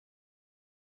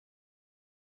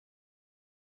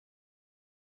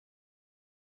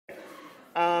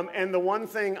And the one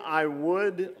thing I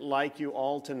would like you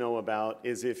all to know about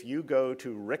is if you go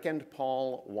to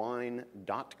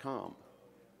rickandpaulwine.com.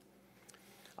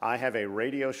 I have a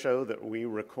radio show that we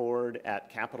record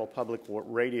at Capital Public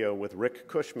Radio with Rick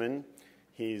Cushman.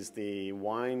 He's the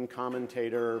wine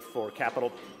commentator for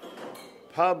Capital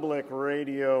Public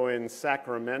Radio in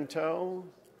Sacramento.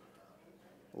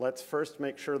 Let's first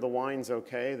make sure the wine's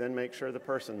okay, then make sure the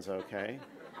person's okay.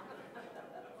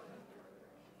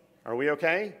 Are we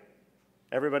okay?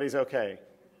 Everybody's okay?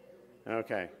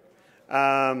 Okay.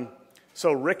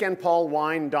 So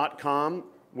rickandpaulwine.com.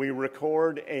 We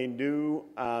record a new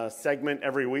segment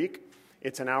every week.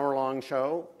 It's an hour-long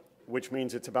show, which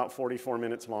means it's about 44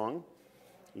 minutes long.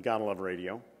 You gotta love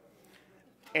radio.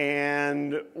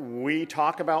 And we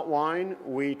talk about wine.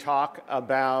 We talk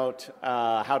about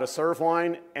how to serve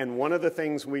wine. And one of the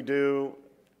things we do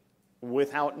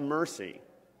without mercy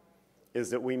is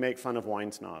that we make fun of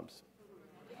wine snobs.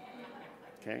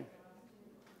 Okay?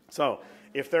 So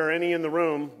if there are any in the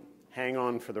room, hang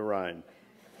on for the ride.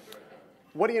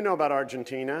 What do you know about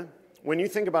Argentina? When you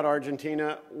think about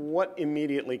Argentina, what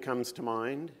immediately comes to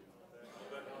mind?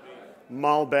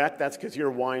 Malbec, that's because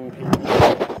you're wine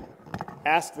people.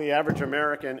 Ask the average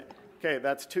American. Okay,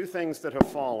 that's two things that have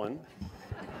fallen.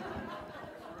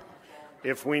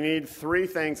 If we need three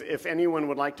things, if anyone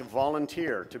would like to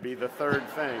volunteer to be the third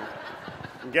thing,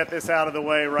 get this out of the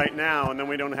way right now, and then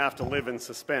we don't have to live in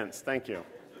suspense. Thank you.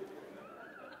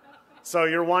 So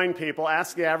you're wine people.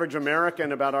 Ask the average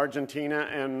American about Argentina,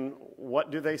 and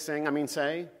what do they sing?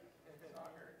 Say?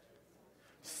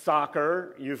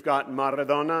 Soccer. You've got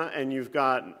Maradona, and you've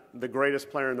got the greatest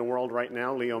player in the world right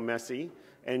now, Leo Messi,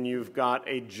 and you've got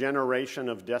a generation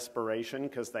of desperation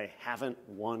because they haven't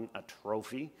won a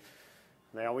trophy.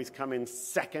 They always come in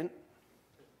second.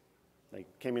 They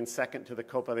came in second to the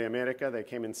Copa de America. They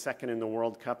came in second in the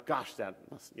World Cup. Gosh,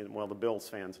 well, the Bills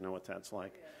fans know what that's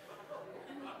like.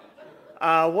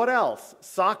 What else?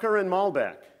 Soccer and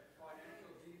Malbec.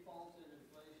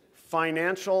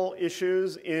 Financial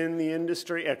issues in the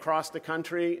industry across the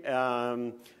country.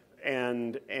 And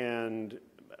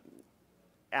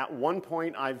at one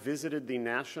point, I visited the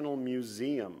National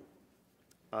Museum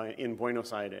in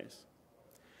Buenos Aires.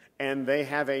 And they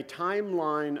have a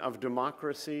timeline of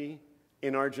democracy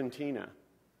in Argentina.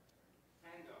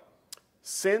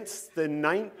 Since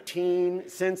World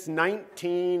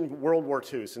War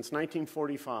II, since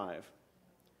 1945,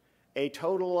 a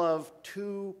total of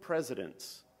 2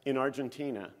 presidents in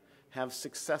Argentina have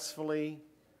successfully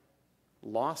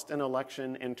lost an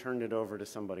election and turned it over to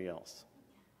somebody else.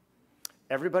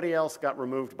 Everybody else got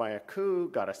removed by a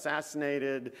coup, got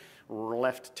assassinated,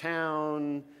 left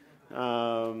town.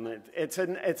 It's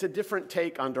a different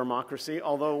take on democracy,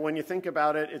 although when you think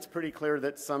about it, it's pretty clear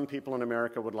that some people in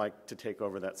America would like to take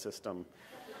over that system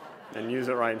and use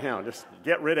it right now. Just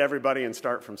get rid of everybody and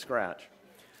start from scratch.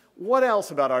 What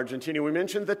else about Argentina? We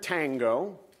mentioned the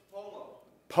tango.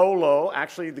 Polo.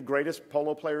 Actually, the greatest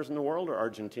polo players in the world are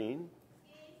Argentine.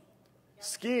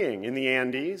 Skiing in the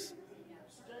Andes.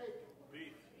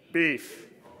 Beef.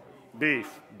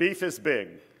 Beef is big.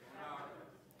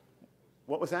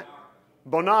 What was that?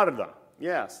 Bonarda.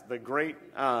 Yes, the great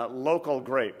local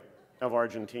grape of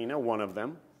Argentina, one of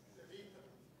them.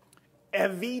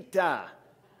 Evita.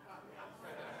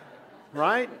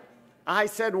 Right? I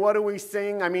said, what do we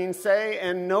sing? Say,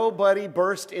 and nobody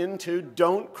burst into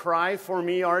Don't Cry For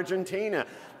Me, Argentina.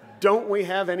 Don't we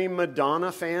have any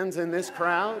Madonna fans in this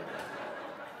crowd?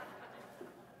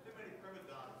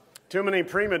 Too many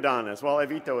prima donnas. Well,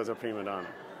 Evita was a prima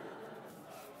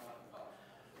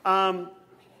donna.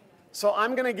 So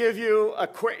I'm going to give you a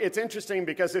quick, it's interesting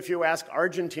because if you ask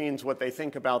Argentines what they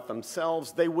think about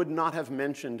themselves, they would not have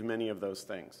mentioned many of those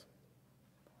things.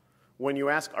 When you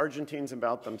ask Argentines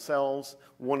about themselves,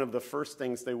 one of the first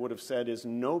things they would have said is,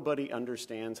 nobody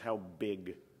understands how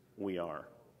big we are.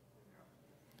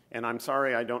 And I'm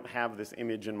sorry I don't have this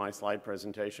image in my slide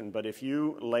presentation, but if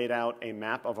you laid out a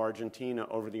map of Argentina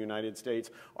over the United States,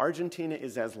 Argentina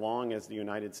is as long as the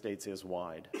United States is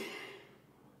wide.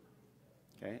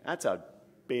 Okay? That's a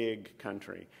big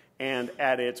country. And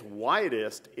at its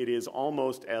widest, it is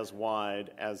almost as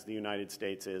wide as the United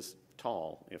States is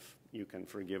tall, if you can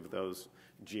forgive those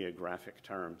geographic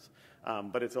terms.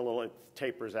 But it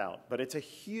tapers out. But it's a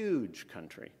huge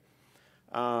country.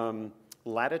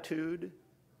 Latitude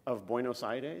of Buenos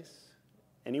Aires.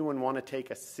 Anyone want to take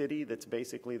a city that's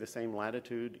basically the same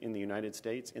latitude in the United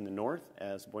States in the north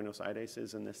as Buenos Aires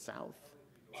is in the south?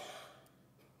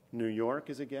 New York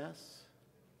is a guess.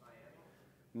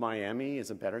 Miami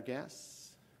is a better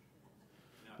guess.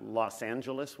 Los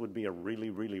Angeles would be a really,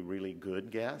 really, really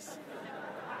good guess.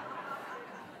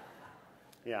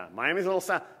 Yeah, Miami's a little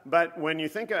south. But when you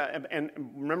think, and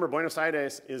remember, Buenos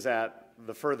Aires is at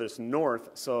the furthest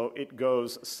north, so it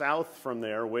goes south from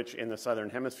there, which in the southern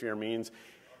hemisphere means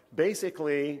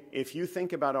basically, if you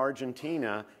think about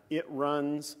Argentina, it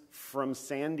runs from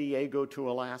San Diego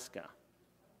to Alaska.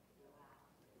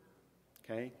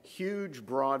 Okay, huge,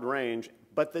 broad range.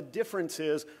 But the difference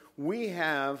is we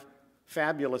have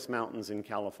fabulous mountains in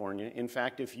California. In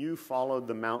fact, if you followed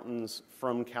the mountains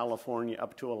from California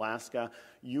up to Alaska,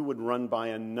 you would run by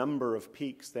a number of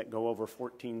peaks that go over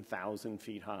 14,000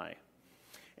 feet high.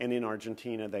 And in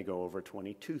Argentina, they go over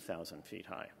 22,000 feet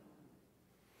high.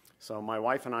 So my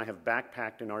wife and I have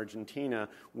backpacked in Argentina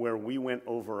where we went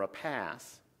over a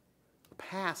pass,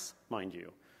 mind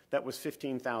you, that was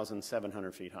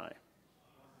 15,700 feet high.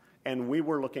 And we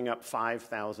were looking up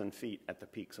 5,000 feet at the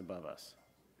peaks above us.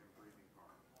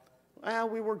 Well,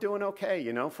 we were doing okay,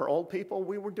 you know. For old people,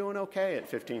 we were doing okay at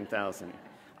 15,000.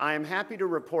 I am happy to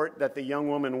report that the young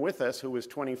woman with us, who was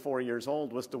 24 years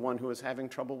old, was the one who was having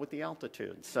trouble with the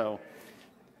altitude. So,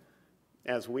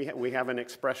 as we have an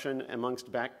expression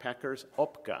amongst backpackers,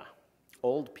 opka,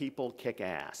 old people kick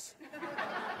ass.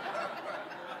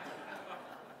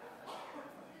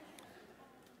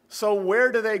 So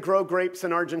where do they grow grapes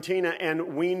in Argentina?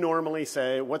 And we normally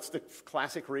say, what's the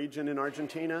classic region in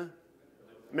Argentina?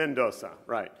 Mendoza,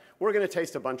 right. We're going to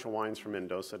taste a bunch of wines from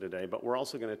Mendoza today, but we're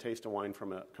also going to taste a wine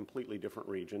from a completely different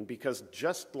region, because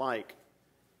just like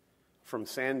from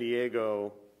San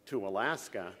Diego to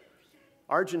Alaska,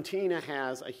 Argentina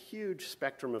has a huge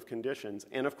spectrum of conditions.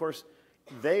 And of course,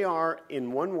 they are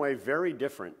in one way very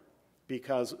different,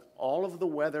 because all of the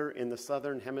weather in the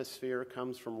southern hemisphere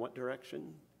comes from what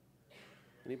direction?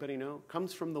 Anybody know?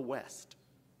 Comes from the west.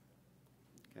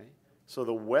 Okay? So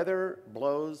the weather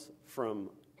blows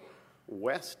from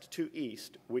west to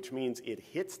east, which means it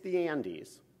hits the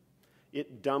Andes.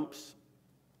 It dumps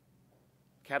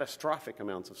catastrophic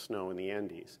amounts of snow in the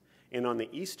Andes. And on the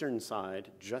eastern side,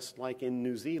 just like in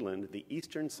New Zealand, the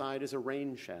eastern side is a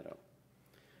rain shadow.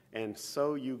 And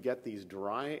so you get these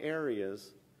dry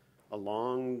areas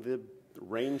along the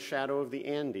rain shadow of the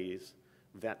Andes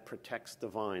that protects the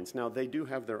vines. Now, they do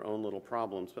have their own little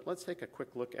problems, but let's take a quick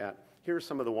look at, here are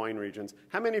some of the wine regions.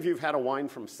 How many of you have had a wine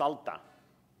from Salta?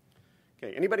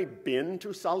 Okay, anybody been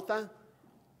to Salta?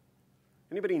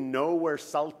 Anybody know where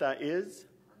Salta is?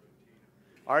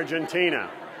 Argentina.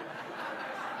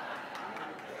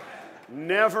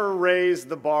 Never raise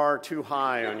the bar too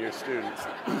high on your students.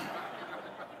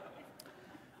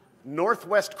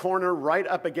 Northwest corner, right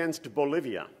up against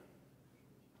Bolivia.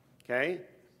 Okay?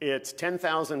 It's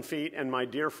 10,000 feet, and my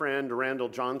dear friend Randall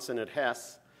Johnson at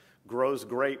Hess grows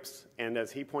grapes, and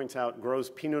as he points out,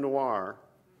 grows Pinot Noir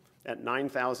at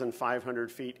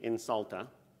 9,500 feet in Salta.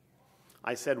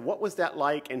 I said, what was that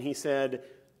like? And he said,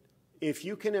 if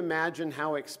you can imagine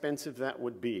how expensive that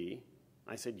would be.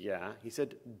 I said, yeah. He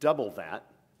said, double that.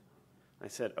 I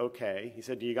said, okay. He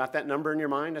said, do you got that number in your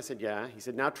mind? I said, yeah. He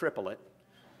said, now triple it.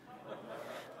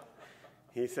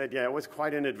 He said, yeah, it was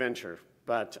quite an adventure.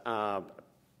 But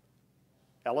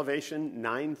elevation,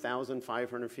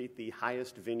 9,500 feet, the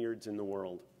highest vineyards in the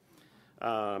world.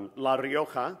 La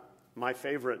Rioja, my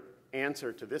favorite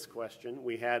answer to this question.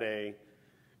 We had a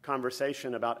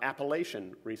conversation about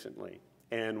appellation recently,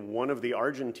 and one of the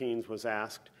Argentines was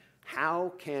asked,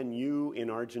 how can you in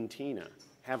Argentina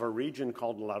have a region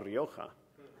called La Rioja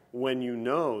when you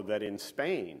know that in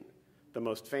Spain, the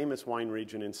most famous wine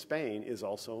region in Spain is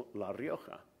also La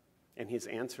Rioja? And his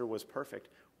answer was perfect.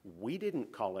 We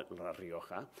didn't call it La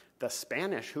Rioja. The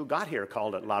Spanish who got here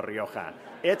called it La Rioja.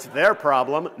 It's their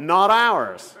problem, not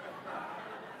ours.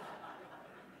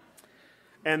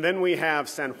 And then we have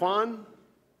San Juan,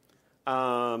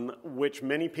 which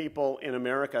many people in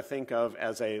America think of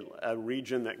as a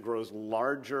region that grows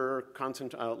larger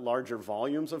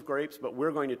volumes of grapes, but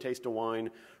we're going to taste a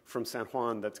wine from San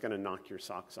Juan that's going to knock your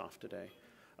socks off today.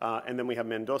 And then we have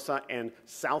Mendoza, and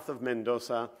south of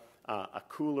Mendoza, a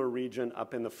cooler region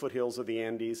up in the foothills of the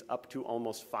Andes, up to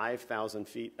almost 5,000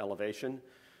 feet elevation.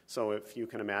 So if you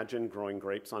can imagine growing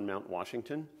grapes on Mount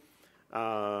Washington,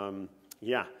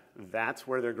 yeah, that's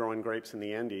where they're growing grapes in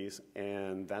the Andes,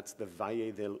 and that's the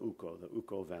Valle del Uco, the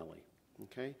Uco Valley.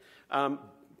 Okay?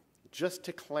 Just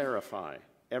to clarify,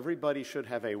 everybody should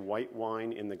have a white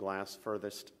wine in the glass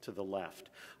furthest to the left.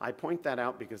 I point that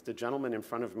out because the gentleman in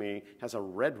front of me has a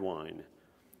red wine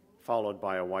followed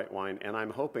by a white wine, and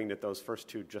I'm hoping that those first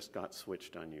two just got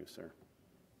switched on you, sir.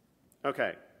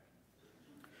 Okay.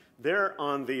 There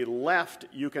on the left,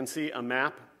 you can see a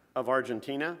map of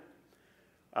Argentina.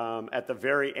 At the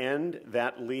very end,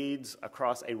 that leads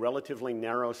across a relatively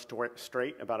narrow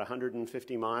strait, about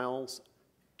 150 miles,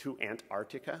 to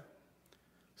Antarctica.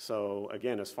 So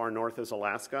again, as far north as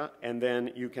Alaska. And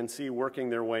then you can see working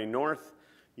their way north,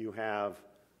 you have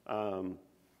Rio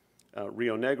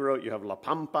Negro, you have La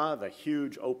Pampa, the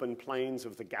huge open plains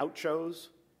of the gauchos,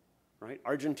 right?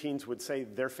 Argentines would say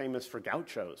they're famous for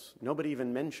gauchos. Nobody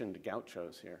even mentioned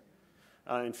gauchos here.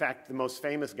 In fact, the most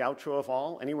famous gaucho of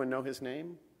all, anyone know his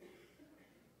name?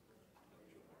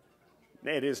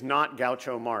 It is not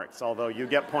Gaucho Marx, although you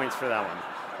get points for that one.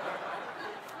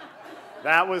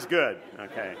 That was good.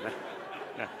 Okay.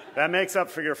 That makes up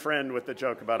for your friend with the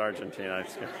joke about Argentina.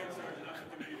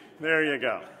 There you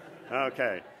go.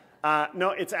 Okay. No,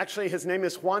 it's actually, his name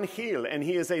is Juan Gil, and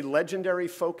he is a legendary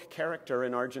folk character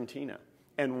in Argentina.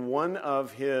 And one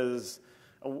of his,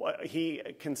 he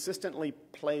consistently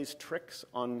plays tricks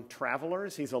on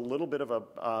travelers. He's a little bit of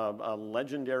a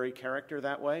legendary character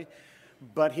that way.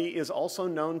 But he is also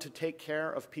known to take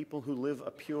care of people who live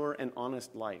a pure and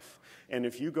honest life. And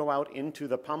if you go out into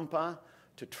the Pampa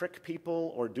to trick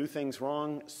people or do things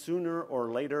wrong, sooner or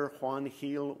later, Juan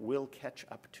Gil will catch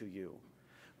up to you.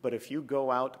 But if you go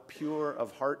out pure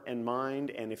of heart and mind,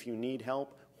 and if you need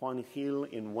help, Juan Gil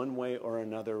in one way or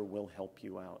another will help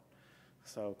you out.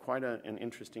 So quite an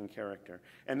interesting character.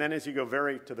 And then as you go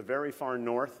to the very far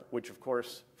north, which of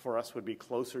course for us would be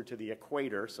closer to the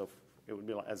equator, so it would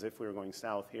be as if we were going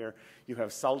south here, you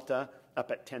have Salta up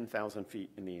at 10,000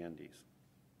 feet in the Andes.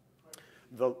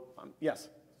 Yes?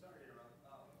 Sorry to interrupt.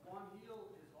 Juan Gil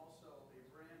is also a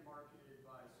brand marketed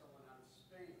by someone out of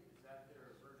Spain. Is that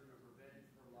their version of revenge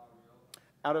for La Rioja?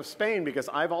 Out of Spain, because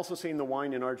I've also seen the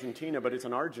wine in Argentina, but it's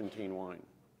an Argentine wine.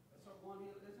 So Juan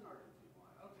Gil is an Argentine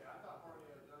wine. Okay, I thought Jorge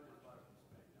had done his life in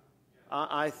Spain.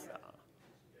 Yeah.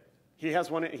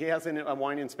 He has a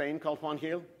wine in Spain called Juan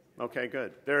Gil? Okay,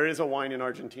 good. There is a wine in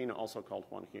Argentina also called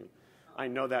Juan Gil. I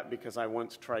know that because I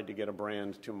once tried to get a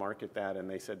brand to market that, and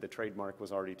they said the trademark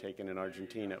was already taken in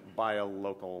Argentina by a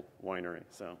local winery.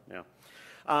 So, yeah.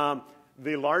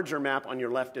 The larger map on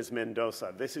your left is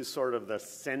Mendoza. This is sort of the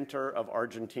center of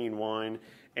Argentine wine.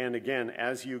 And again,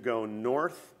 as you go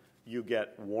north, you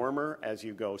get warmer. As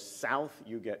you go south,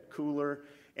 you get cooler.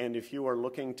 And if you are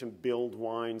looking to build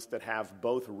wines that have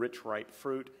both rich, ripe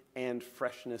fruit and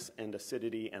freshness and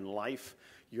acidity and life,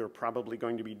 you're probably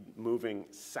going to be moving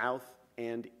south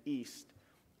and east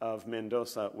of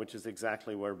Mendoza, which is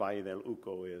exactly where Valle del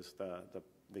Uco is, the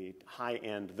high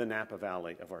end, the Napa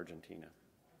Valley of Argentina.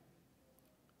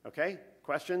 Okay,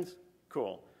 questions?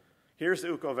 Cool. Here's the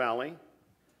Uco Valley,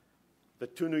 the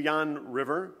Tunuyan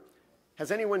River.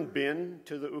 Has anyone been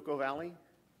to the Uco Valley?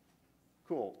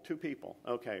 Cool, 2 people.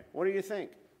 Okay, what do you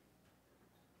think?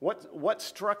 What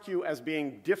struck you as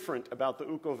being different about the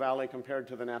Uco Valley compared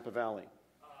to the Napa Valley? It's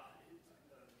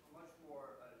much more,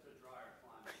 it's a drier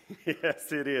climate.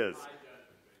 Yes, it is. High desert,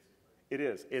 basically. It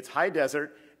is. It's high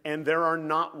desert, and there are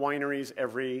not wineries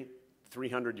every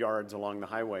 300 yards along the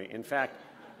highway. In fact,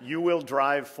 you will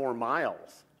drive for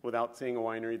miles without seeing a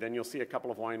winery, then you'll see a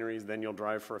couple of wineries, then you'll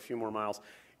drive for a few more miles.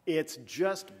 It's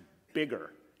just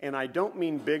bigger. And I don't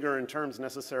mean bigger in terms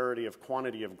necessarily of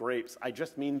quantity of grapes. I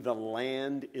just mean the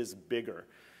land is bigger.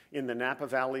 In the Napa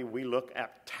Valley, we look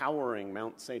at towering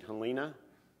Mount St. Helena,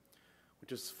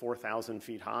 which is 4,000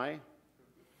 feet high.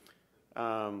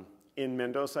 In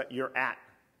Mendoza, you're at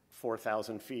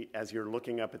 4,000 feet as you're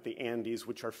looking up at the Andes,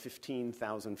 which are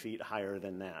 15,000 feet higher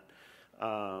than that.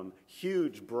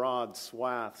 Huge, broad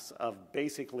swaths of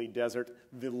basically desert.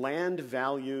 The land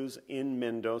values in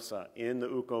Mendoza, in the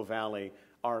Uco Valley,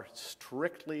 are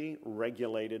strictly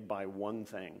regulated by one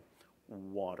thing: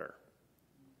 water.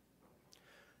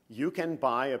 You can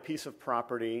buy a piece of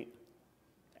property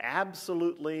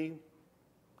absolutely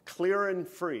clear and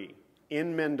free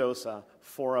in Mendoza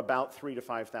for about $3,000 to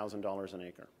 $5,000 an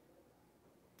acre.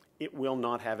 It will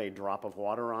not have a drop of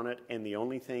water on it, and the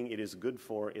only thing it is good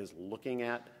for is looking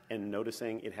at and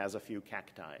noticing it has a few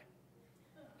cacti.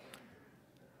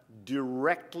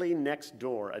 Directly next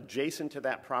door, adjacent to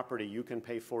that property, you can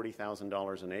pay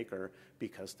 $40,000 an acre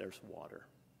because there's water.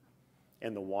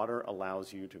 And the water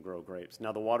allows you to grow grapes.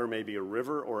 Now, the water may be a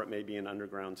river or it may be an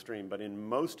underground stream, but in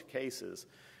most cases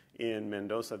in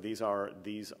Mendoza, these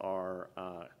are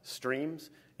streams,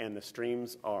 and the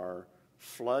streams are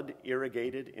flood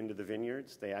irrigated into the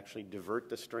vineyards. They actually divert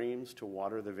the streams to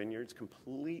water the vineyards,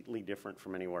 completely different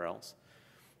from anywhere else.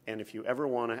 And if you ever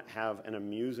want to have an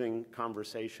amusing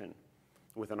conversation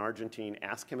with an Argentine,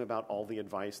 ask him about all the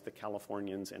advice the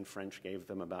Californians and French gave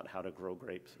them about how to grow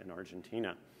grapes in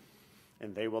Argentina.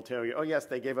 And they will tell you, oh yes,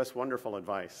 they gave us wonderful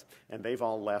advice, and they've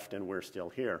all left and we're still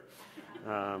here.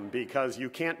 Because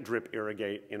you can't drip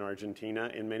irrigate in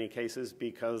Argentina in many cases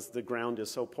because the ground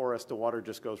is so porous, the water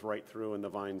just goes right through and the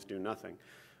vines do nothing.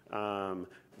 The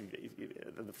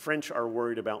French are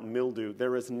worried about mildew.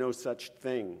 There is no such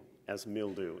thing as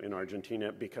mildew in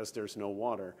Argentina because there's no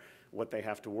water. What they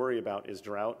have to worry about is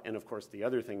drought, and of course the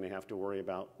other thing they have to worry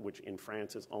about, which in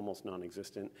France is almost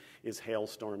non-existent, is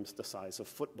hailstorms the size of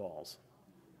footballs,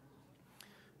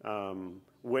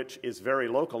 which is very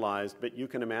localized, but you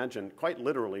can imagine, quite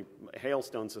literally,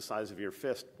 hailstones the size of your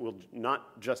fist will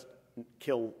not just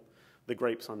kill the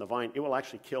grapes on the vine, it will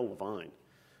actually kill the vine.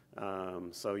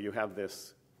 So you have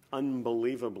this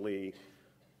unbelievably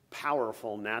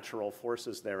powerful natural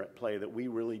forces there at play that we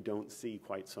really don't see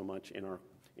quite so much in our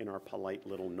polite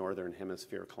little northern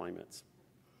hemisphere climates.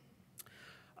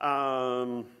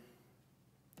 San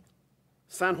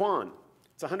Juan,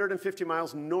 it's 150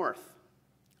 miles north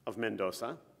of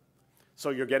Mendoza,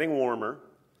 so you're getting warmer.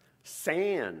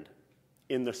 Sand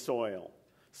in the soil.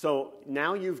 So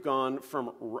now you've gone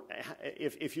from,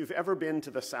 if you've ever been to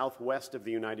the southwest of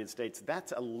the United States,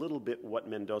 that's a little bit what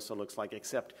Mendoza looks like,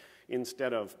 except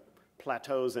instead of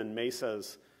plateaus and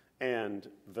mesas and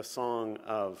the song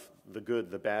of the good,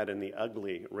 the bad, and the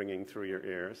ugly ringing through your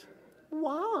ears.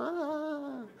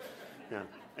 Wah! Yeah.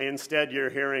 Instead, you're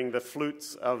hearing the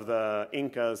flutes of the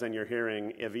Incas and you're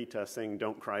hearing Evita sing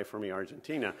Don't Cry for Me,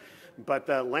 Argentina. But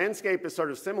the landscape is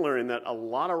sort of similar in that a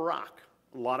lot of rock,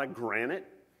 a lot of granite.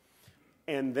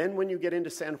 And then when you get into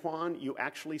San Juan, you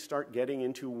actually start getting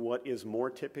into what is more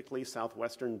typically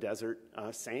southwestern desert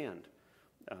sand.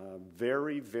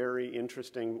 Very, very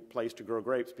interesting place to grow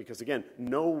grapes because, again,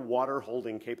 no water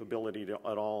holding capability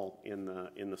at all in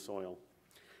the soil.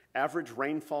 Average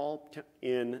rainfall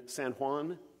in San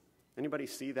Juan, anybody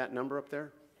see that number up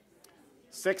there?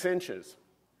 6 inches.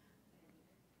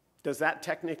 Does that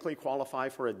technically qualify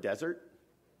for a desert?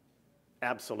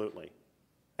 Absolutely.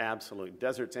 Absolutely.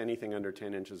 Desert's anything under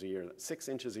 10 inches a year. 6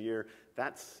 inches a year,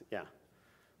 that's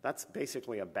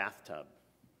basically a bathtub.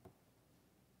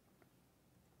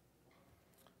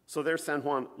 So there's San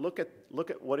Juan. Look at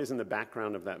what is in the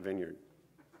background of that vineyard.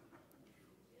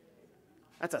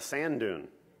 That's a sand dune,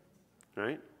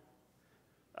 right?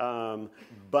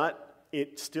 But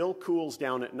it still cools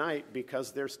down at night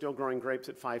because they're still growing grapes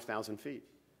at 5,000 feet.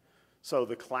 So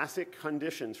the classic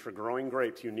conditions for growing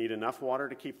grapes, you need enough water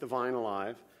to keep the vine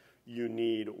alive, you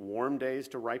need warm days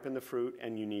to ripen the fruit,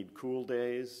 and you need cool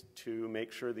days to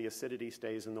make sure the acidity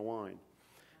stays in the wine.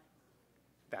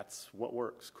 That's what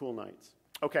works, cool nights.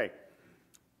 Okay,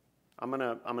 I'm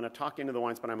gonna talk into the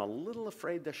wines, but I'm a little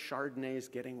afraid the Chardonnay is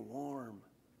getting warm.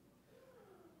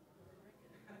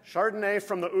 Chardonnay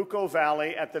from the Uco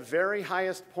Valley at the very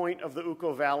highest point of the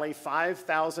Uco Valley,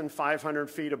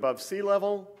 5,500 feet above sea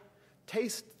level.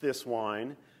 Taste this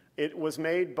wine. It was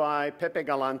made by Pepe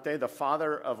Galante, the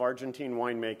father of Argentine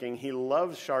winemaking. He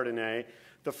loves Chardonnay.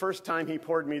 The first time he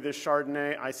poured me this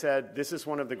Chardonnay, I said, this is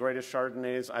one of the greatest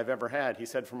Chardonnays I've ever had. He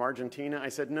said, from Argentina? I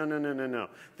said, no.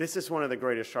 This is one of the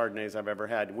greatest Chardonnays I've ever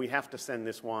had. We have to send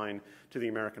this wine to the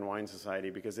American Wine Society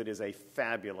because it is a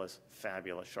fabulous,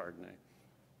 fabulous Chardonnay.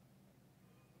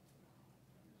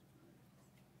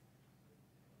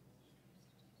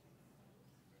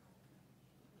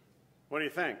 What do you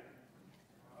think?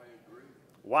 I agree.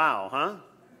 Wow, huh?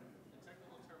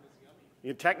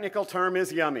 The technical term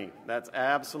is yummy. That's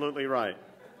absolutely right.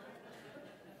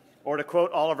 Or to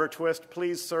quote Oliver Twist,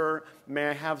 please, sir, may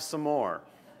I have some more?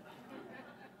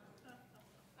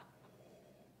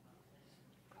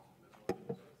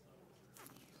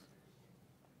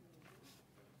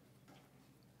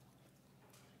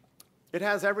 It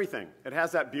has everything. It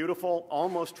has that beautiful,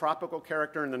 almost tropical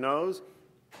character in the nose.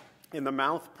 In the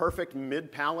mouth, perfect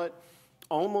mid-palate,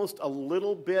 almost a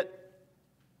little bit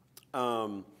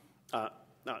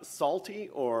salty,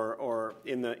 or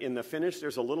in the finish,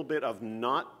 there's a little bit of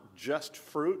not just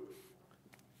fruit.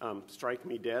 Strike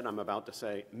me dead, I'm about to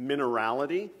say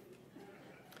minerality.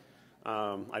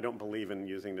 I don't believe in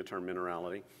using the term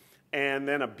minerality. And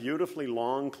then a beautifully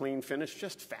long, clean finish,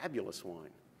 just fabulous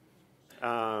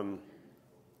wine.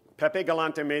 Pepe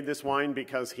Galante made this wine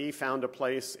because he found a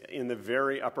place in the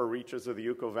very upper reaches of the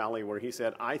Uco Valley where he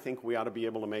said, I think we ought to be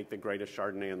able to make the greatest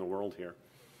Chardonnay in the world here.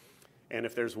 And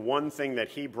if there's one thing that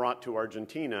he brought to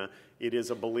Argentina, it is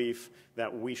a belief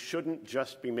that we shouldn't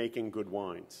just be making good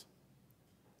wines.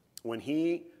 When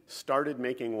he started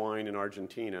making wine in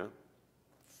Argentina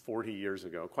 40 years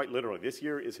ago, quite literally, this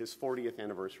year is his 40th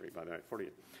anniversary, by the way,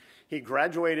 40th. He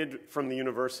graduated from the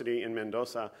university in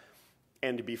Mendoza.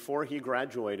 And before he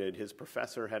graduated, his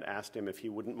professor had asked him if he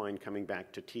wouldn't mind coming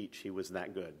back to teach. He was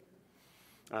that good.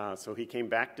 So he came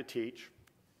back to teach,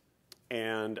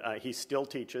 and he still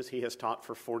teaches. He has taught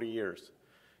for 40 years.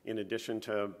 In addition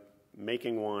to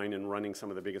making wine and running some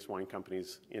of the biggest wine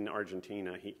companies in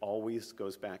Argentina. He always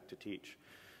goes back to teach.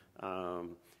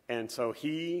 And so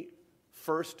he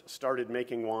first started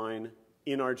making wine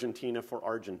in Argentina for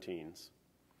Argentines.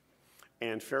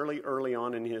 And fairly early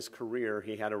on in his career,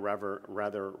 he had a rather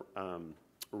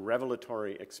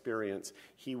revelatory experience.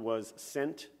 He was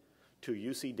sent to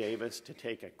UC Davis to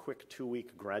take a quick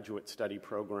 2-week graduate study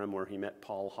program where he met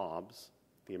Paul Hobbs,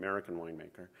 the American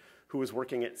winemaker, who was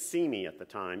working at CME at the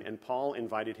time, and Paul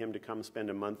invited him to come spend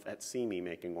a month at CME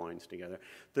making wines together.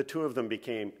 The two of them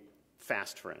became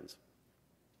fast friends.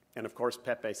 And of course,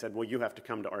 Pepe said, well, you have to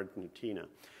come to Argentina.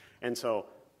 And so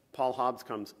Paul Hobbs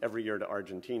comes every year to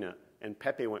Argentina, and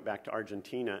Pepe went back to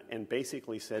Argentina and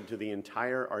basically said to the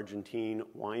entire Argentine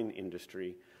wine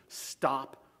industry,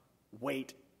 stop,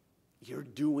 wait, you're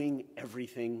doing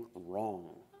everything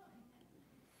wrong.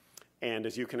 And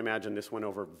as you can imagine, this went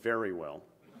over very well.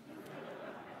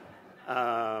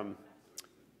 But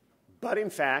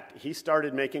in fact, he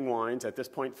started making wines at this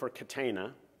point for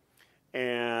Catena,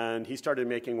 and he started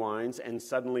making wines, and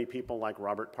suddenly people like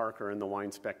Robert Parker and the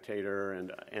Wine Spectator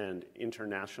and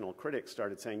international critics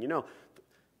started saying, you know,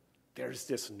 there's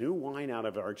this new wine out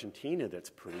of Argentina that's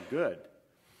pretty good.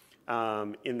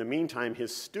 In the meantime,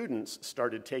 his students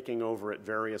started taking over at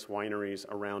various wineries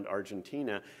around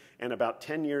Argentina, and about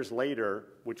 10 years later,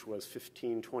 which was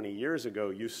 15, 20 years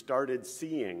ago, you started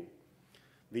seeing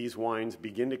these wines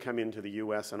begin to come into the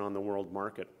US and on the world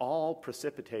market, all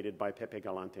precipitated by Pepe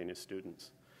Galante and his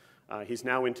students. He's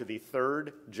now into the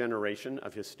 3rd generation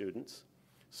of his students,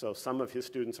 so some of his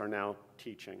students are now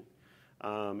teaching.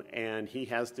 And he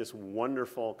has this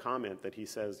wonderful comment that he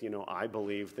says, you know, I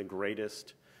believe the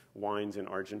greatest wines in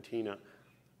Argentina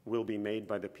will be made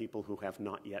by the people who have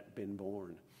not yet been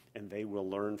born, and they will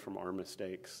learn from our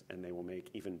mistakes, and they will make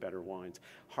even better wines.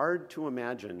 Hard to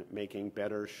imagine making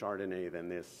better Chardonnay than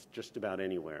this just about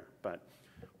anywhere, but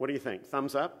what do you think?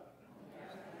 Thumbs up?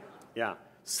 Yeah.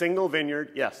 Single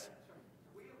vineyard, yes.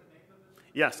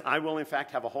 Yes, I will in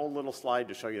fact have a whole little slide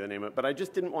to show you the name of it, but I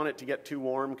just didn't want it to get too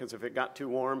warm, because if it got too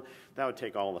warm, that would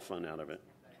take all the fun out of it.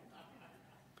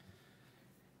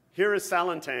 Here is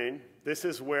Salentein. This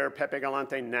is where Pepe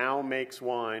Galante now makes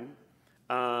wine.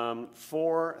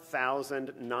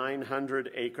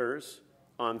 4,900 acres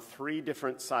on 3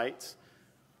 different sites.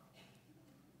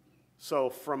 So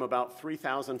from about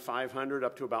 3,500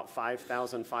 up to about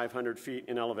 5,500 feet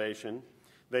in elevation.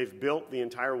 They've built the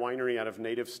entire winery out of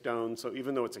native stone, so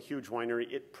even though it's a huge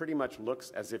winery, it pretty much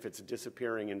looks as if it's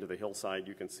disappearing into the hillside.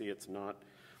 You can see it's not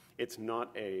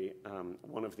a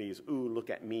one of these, ooh, look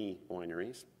at me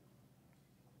wineries.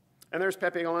 And there's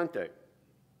Pepe Galante.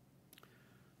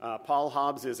 Paul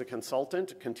Hobbs is a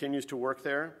consultant, continues to work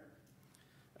there.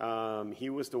 He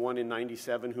was the one in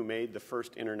 '97 who made the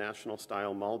first international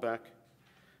style Malbec,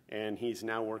 and he's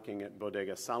now working at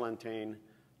Bodega Salentein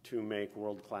to make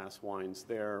world-class wines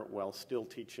there while still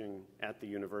teaching at the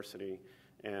university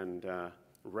and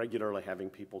regularly having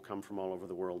people come from all over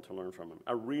the world to learn from him.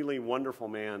 A really wonderful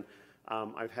man.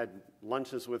 I've had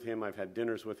lunches with him, I've had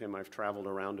dinners with him, I've traveled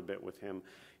around a bit with him.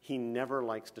 He never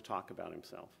likes to talk about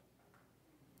himself.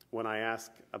 When I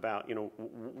ask about, you know,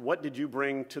 what did you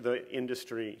bring to the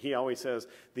industry, he always says,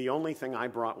 the only thing I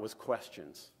brought was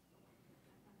questions.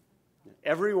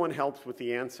 Everyone helps with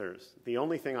the answers. The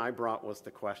only thing I brought was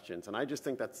the questions. And I just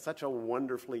think that's such a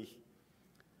wonderfully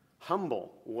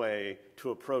humble way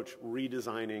to approach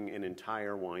redesigning an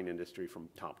entire wine industry from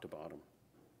top to bottom.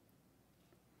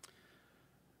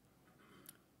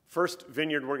 First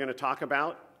vineyard we're going to talk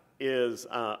about is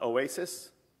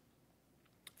Oasis,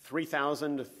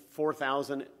 3,000 to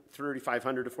 4,000,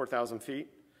 3,500 to 4,000 feet.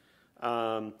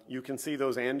 You can see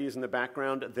those Andes in the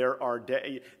background. There are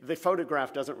the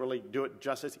photograph doesn't really do it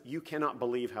justice. You cannot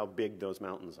believe how big those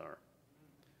mountains are.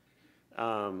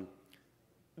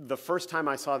 The first time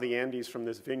I saw the Andes from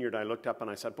this vineyard, I looked up and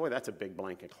I said, boy, that's a big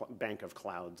bank of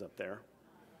clouds up there.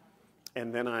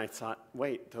 And then I thought,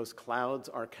 wait, those clouds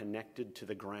are connected to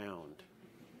the ground.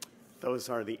 Those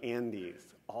are the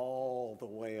Andes all the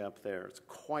way up there. It's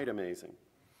quite amazing.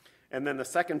 And then the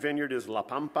second vineyard is La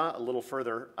Pampa, a little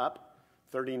further up,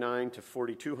 39 to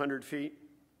 4,200 feet.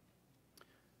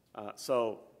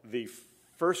 So the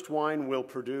first wine will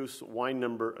produce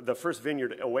the first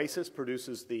vineyard, Oasis,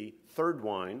 produces the 3rd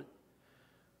wine.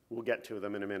 We'll get to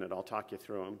them in a minute. I'll talk you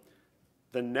through them.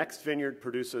 The next vineyard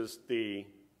produces the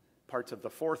parts of the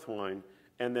 4th wine,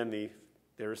 and then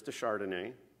there's the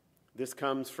Chardonnay. This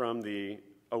comes from the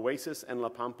Oasis and La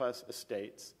Pampas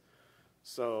estates.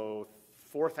 So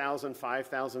 4,000,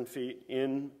 5,000 feet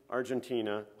in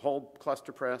Argentina, whole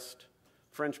cluster pressed,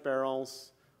 French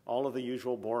barrels, all of the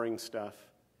usual boring stuff.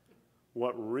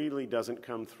 What really doesn't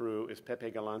come through is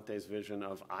Pepe Galante's vision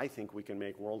of, I think we can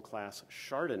make world-class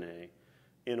Chardonnay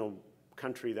in a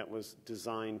country that was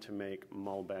designed to make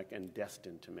Malbec and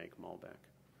destined to make Malbec.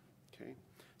 Okay?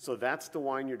 So that's the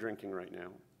wine you're drinking right now.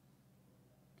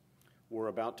 We're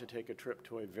about to take a trip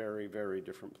to a very, very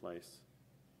different place.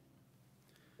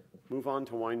 Move on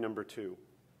to wine number 2.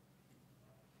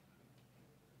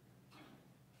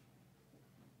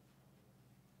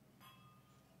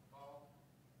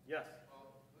 Yes.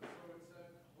 So it said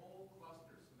whole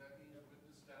cluster, so that means with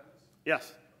the stems?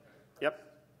 Yes. Yep.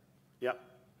 Yep.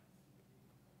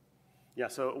 Yeah,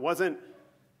 so it wasn't,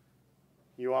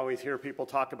 you always hear people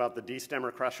talk about the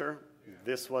destemmer crusher. Yeah.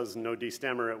 This was no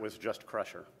destemmer, it was just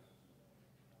crusher.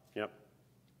 Yep.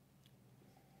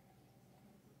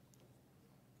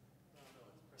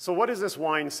 So what does this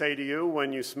wine say to you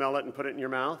when you smell it and put it in your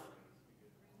mouth?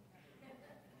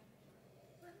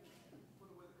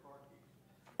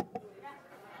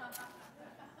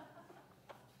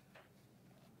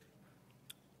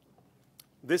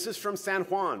 This is from San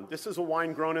Juan. This is a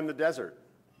wine grown in the desert.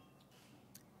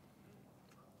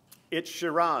 It's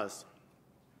Shiraz.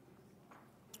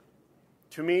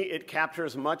 To me, it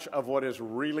captures much of what is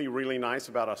really, really nice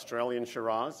about Australian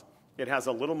Shiraz. It has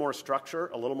a little more structure,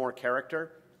 a little more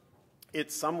character.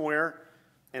 It's somewhere,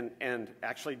 and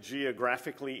actually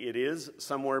geographically it is,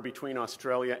 somewhere between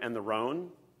Australia and the Rhone.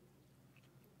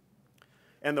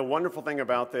 And the wonderful thing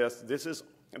about this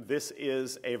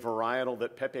is a varietal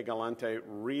that Pepe Galante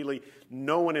really,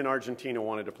 no one in Argentina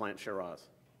wanted to plant Shiraz.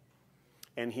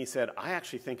 And he said, I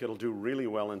actually think it'll do really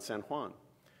well in San Juan.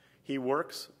 He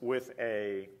works with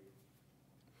a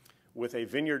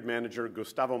vineyard manager,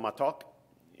 Gustavo Matoc,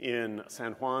 in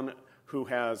San Juan, who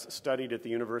has studied at the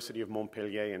University of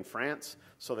Montpellier in France.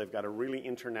 So they've got a really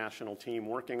international team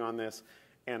working on this.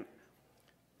 And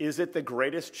is it the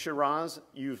greatest Shiraz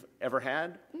you've ever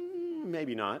had?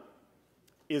 Maybe not.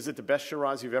 Is it the best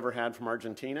Shiraz you've ever had from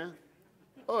Argentina?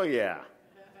 Oh, yeah.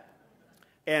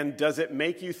 And does it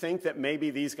make you think that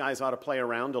maybe these guys ought to play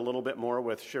around a little bit more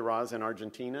with Shiraz in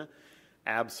Argentina?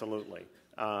 Absolutely.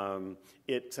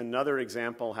 It's another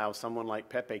example how someone like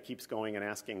Pepe keeps going and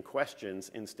asking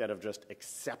questions instead of just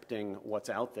accepting what's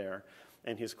out there.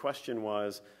 And his question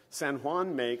was, San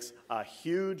Juan makes a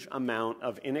huge amount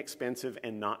of inexpensive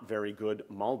and not very good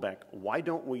Malbec. Why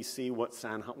don't we see what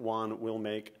San Juan will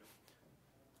make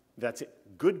that's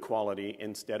good quality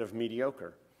instead of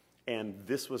mediocre? And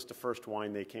this was the first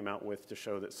wine they came out with to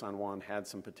show that San Juan had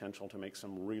some potential to make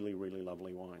some really, really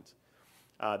lovely wines.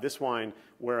 This wine,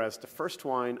 whereas the first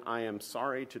wine, I am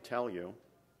sorry to tell you,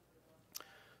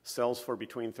 sells for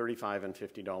between $35 and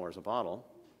 $50 a bottle,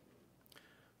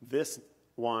 this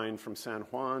wine from San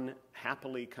Juan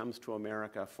happily comes to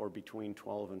America for between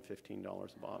 $12 and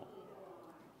 $15 a bottle.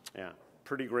 Yeah,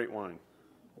 pretty great wine.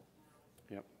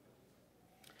 Yep.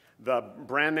 The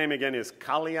brand name again is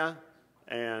Calia,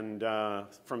 and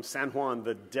from San Juan,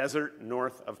 the desert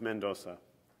north of Mendoza.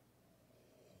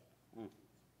 So is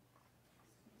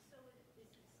it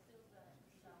still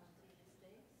the Salentein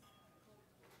Estates?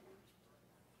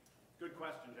 Good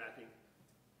question, Jackie.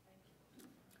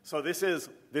 So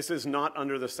this is not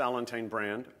under the Salentein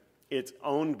brand. It's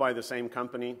owned by the same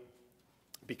company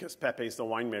because Pepe's the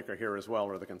winemaker here as well,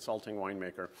 or the consulting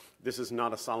winemaker. This is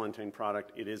not a Salentein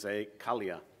product. It is a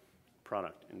Calia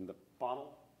product. In the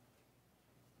bottle,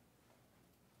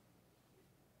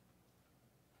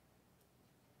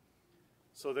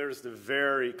 so there's the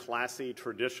very classy,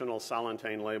 traditional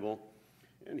Salentein label,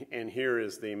 and here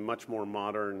is the much more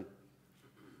modern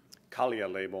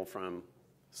Calia label from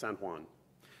San Juan.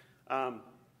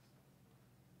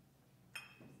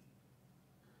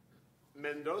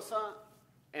 Mendoza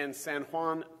and San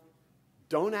Juan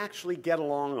don't actually get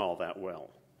along all that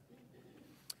well.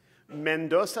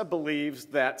 Mendoza believes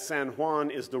that San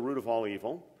Juan is the root of all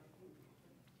evil.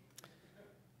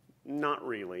 Not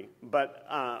really, but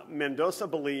Mendoza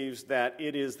believes that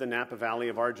it is the Napa Valley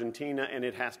of Argentina and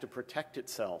it has to protect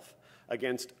itself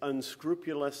against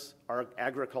unscrupulous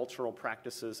agricultural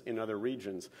practices in other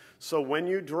regions. So when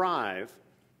you drive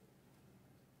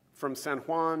from San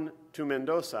Juan to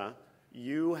Mendoza,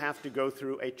 you have to go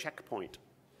through a checkpoint.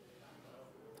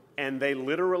 And they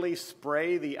literally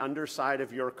spray the underside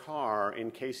of your car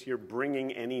in case you're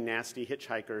bringing any nasty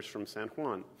hitchhikers from San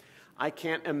Juan. I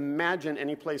can't imagine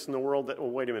any place in the world that, oh,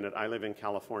 wait a minute, I live in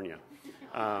California.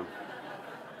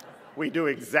 We do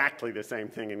exactly the same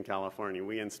thing in California.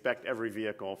 We inspect every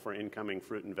vehicle for incoming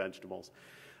fruit and vegetables.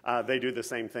 They do the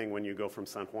same thing when you go from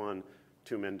San Juan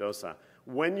to Mendoza.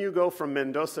 When you go from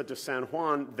Mendoza to San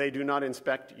Juan, they do not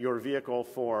inspect your vehicle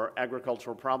for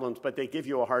agricultural problems, but they give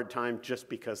you a hard time just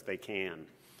because they can.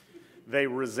 They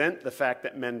resent the fact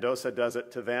that Mendoza does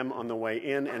it to them on the way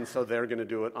in, and so they're going to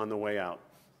do it on the way out.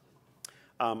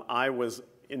 I was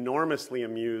enormously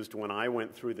amused when I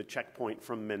went through the checkpoint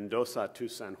from Mendoza to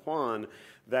San Juan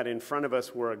that in front of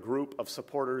us were a group of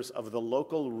supporters of the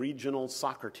local regional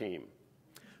soccer team.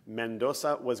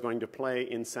 Mendoza was going to play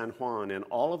in San Juan, and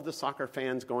all of the soccer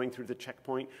fans going through the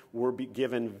checkpoint were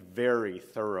given very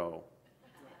thorough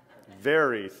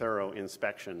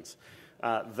inspections.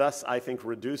 Thus, I think,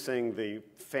 reducing the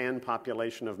fan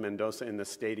population of Mendoza in the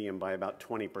stadium by about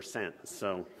 20%.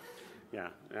 So, yeah,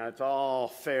 it's all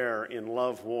fair in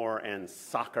love, war, and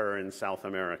soccer in South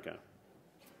America.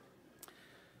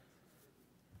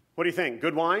 What do you think?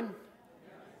 Good wine?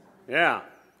 Yeah.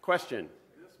 Question?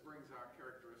 This brings out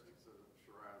characteristics of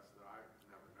Shiraz that I've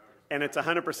never noticed. And it's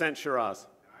 100% Shiraz.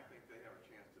 And I think they have a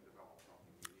chance to develop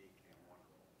something unique and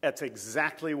wonderful. That's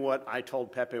exactly what I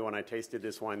told Pepe when I tasted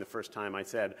this wine the first time. I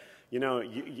said, you know,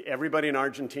 everybody in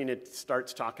Argentina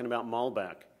starts talking about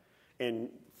Malbec. And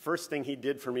first thing he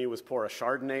did for me was pour a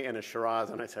Chardonnay and a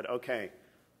Shiraz, and I said, okay,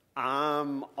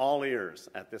 I'm all ears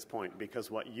at this point, because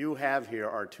what you have here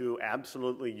are two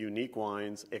absolutely unique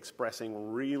wines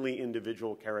expressing really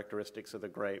individual characteristics of the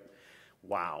grape.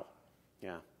 Wow.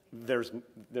 Yeah. There's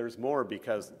more,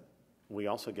 because we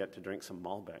also get to drink some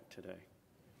Malbec today.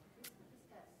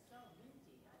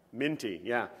 Minty,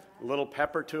 yeah. A little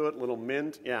pepper to it, little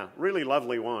mint. Yeah, really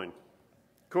lovely wine.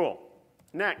 Cool.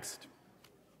 Next.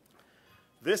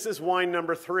 This is wine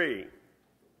number 3.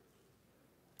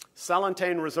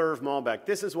 Salentein Reserve Malbec.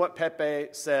 This is what Pepe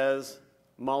says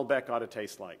Malbec ought to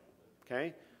taste like,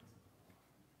 okay?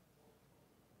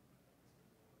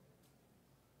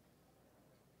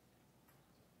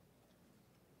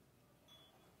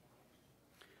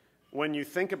 When you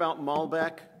think about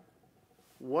Malbec,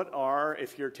 what are,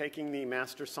 if you're taking the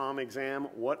Master Somm exam,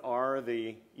 what are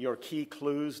your key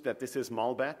clues that this is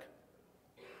Malbec?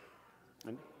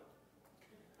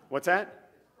 What's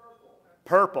that?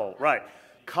 Purple, right.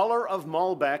 Color of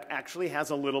Malbec actually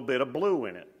has a little bit of blue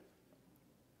in it.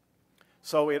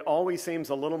 So it always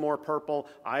seems a little more purple.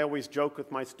 I always joke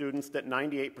with my students that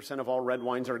 98% of all red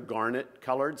wines are garnet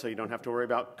colored, so you don't have to worry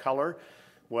about color.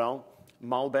 Well,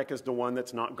 Malbec is the one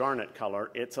that's not garnet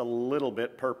color. It's a little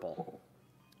bit purple.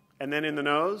 And then in the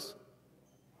nose?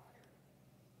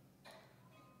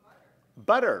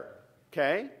 Butter,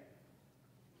 okay?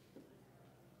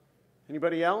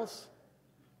 Anybody else?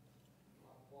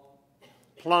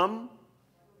 Plum?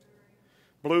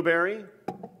 Blueberry?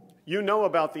 You know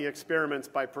about the experiments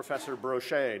by Professor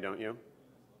Brochet, don't you?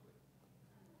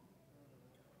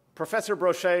 Professor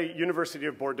Brochet, University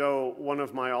of Bordeaux, one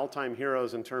of my all-time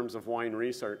heroes in terms of wine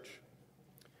research.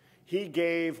 He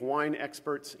gave wine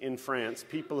experts in France,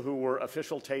 people who were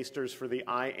official tasters for the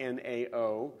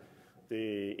INAO,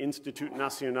 the Institut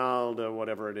National de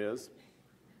whatever it is,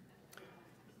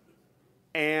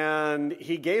 and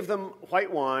he gave them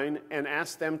white wine and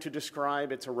asked them to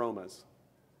describe its aromas.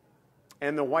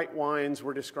 And the white wines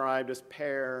were described as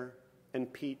pear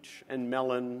and peach and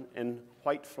melon and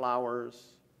white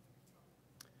flowers.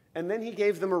 And then he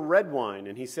gave them a red wine,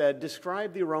 and he said,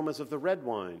 describe the aromas of the red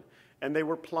wine. And they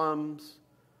were plums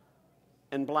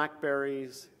and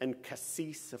blackberries and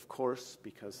cassis, of course,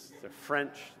 because they're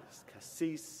French.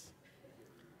 Cassis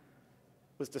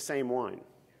was the same wine.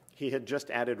 He had just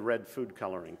added red food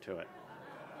coloring to it.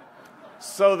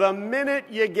 So the minute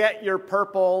you get your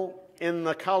purple in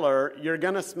the color, you're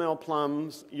going to smell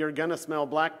plums, you're going to smell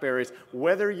blackberries.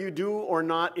 Whether you do or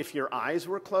not, if your eyes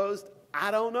were closed,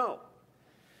 I don't know.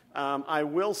 I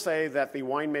will say that the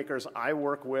winemakers I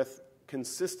work with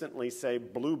consistently say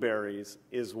blueberries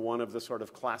is one of the sort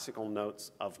of classical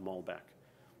notes of Malbec.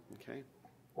 Okay?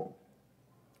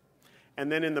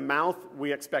 And then in the mouth,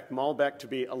 we expect Malbec to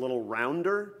be a little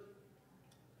rounder,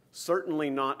 certainly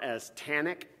not as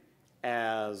tannic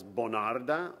as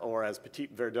Bonarda or as Petit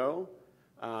Verdot,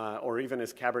 or even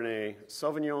as Cabernet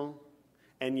Sauvignon,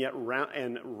 and yet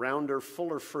rounder,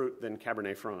 fuller fruit than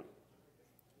Cabernet Franc.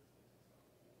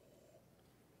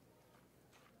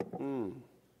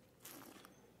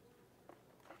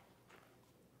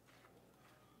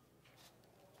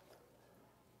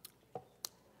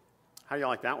 How do you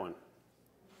like that one?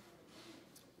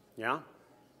 Yeah?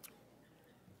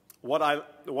 What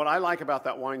I like about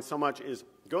that wine so much is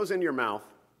it goes in your mouth,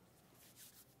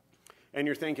 and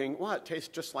you're thinking, well, it tastes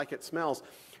just like it smells.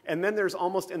 And then there's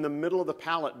almost in the middle of the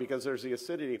palate, because there's the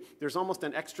acidity, there's almost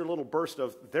an extra little burst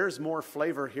of, there's more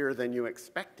flavor here than you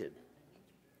expected.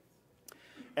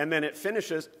 And then it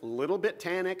finishes a little bit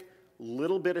tannic,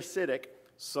 little bit acidic,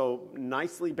 so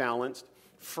nicely balanced.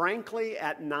 frankly,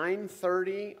 at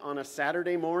 9:30 on a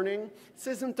Saturday morning, this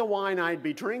isn't the wine I'd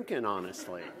be drinking,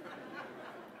 honestly.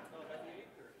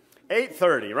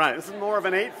 8:30, right. This is more of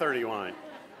an 8:30 wine.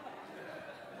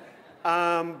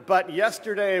 But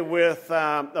yesterday with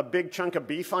a big chunk of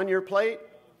beef on your plate,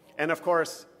 and of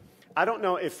course, I don't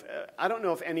know if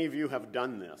any of you have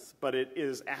done this, but it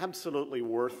is absolutely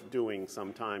worth doing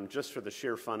sometime just for the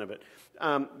sheer fun of it.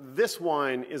 This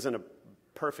wine isn't a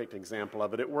perfect example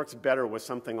of it. It works better with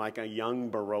something like a young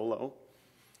Barolo,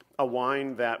 a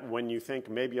wine that when you think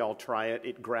maybe I'll try it,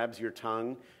 it grabs your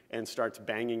tongue and starts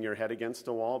banging your head against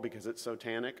the wall because it's so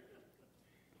tannic.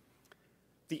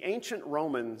 The ancient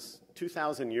Romans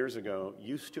 2,000 years ago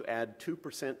used to add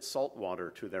 2% salt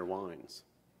water to their wines.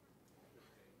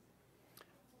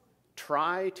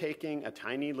 Try taking a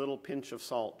tiny little pinch of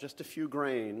salt, just a few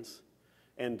grains,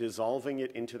 and dissolving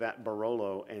it into that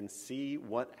Barolo and see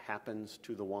what happens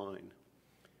to the wine.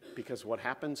 Because what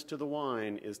happens to the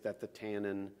wine is that the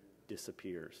tannin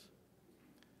disappears.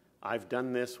 I've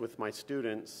done this with my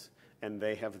students, and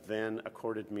they have then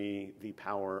accorded me the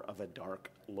power of a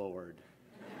dark lord.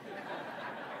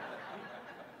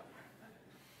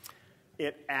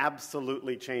 It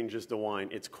absolutely changes the wine.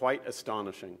 It's quite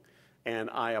astonishing. And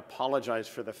I apologize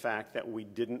for the fact that we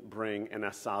didn't bring an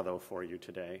asado for you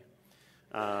today,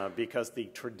 because the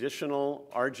traditional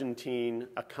Argentine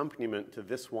accompaniment to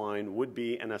this wine would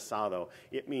be an asado.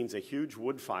 It means a huge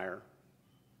wood fire,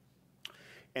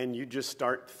 and you just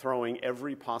start throwing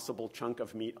every possible chunk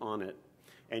of meat on it,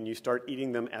 and you start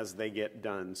eating them as they get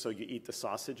done. So you eat the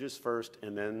sausages first,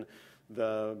 and then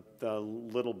the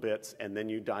little bits, and then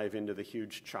you dive into the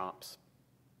huge chops.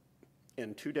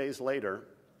 And 2 days later,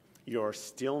 you're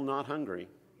still not hungry.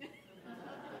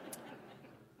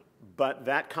 But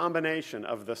that combination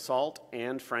of the salt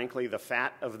and, frankly, the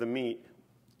fat of the meat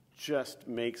just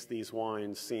makes these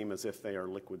wines seem as if they are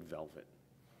liquid velvet.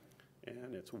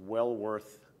 And it's well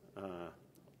worth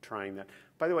trying that.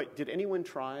 By the way, did anyone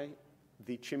try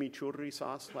the chimichurri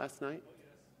sauce last night?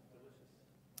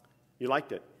 You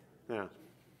liked it? Yeah.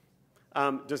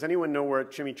 Does anyone know where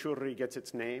chimichurri gets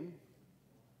its name?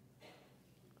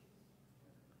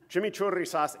 Chimichurri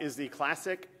sauce is the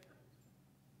classic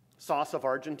sauce of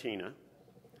Argentina,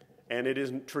 and it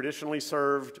is traditionally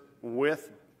served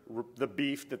with the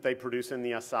beef that they produce in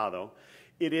the asado.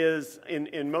 It is,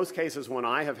 in most cases when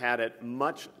I have had it,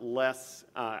 much less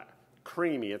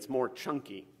creamy. It's more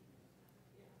chunky.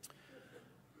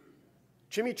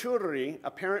 Chimichurri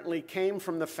apparently came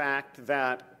from the fact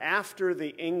that after the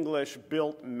English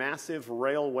built massive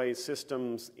railway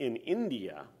systems in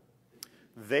India,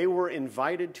 they were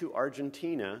invited to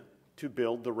Argentina to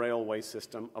build the railway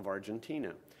system of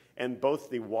Argentina. And both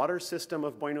the water system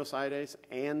of Buenos Aires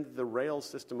and the rail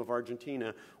system of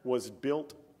Argentina was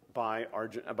built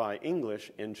by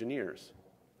English engineers.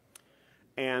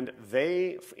 And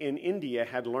they, in India,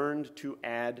 had learned to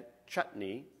add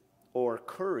chutney or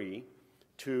curry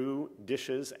to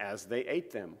dishes as they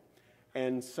ate them.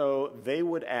 And so they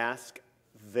would ask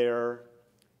their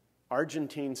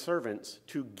Argentine servants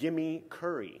to gimme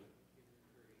curry.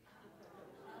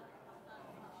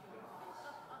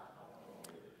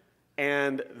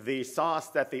 And the sauce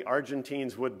that the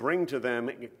Argentines would bring to them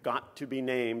got to be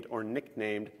named or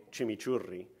nicknamed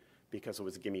chimichurri because it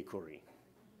was gimme curry.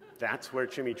 That's where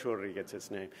chimichurri gets its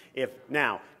name.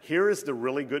 Now, here is the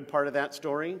really good part of that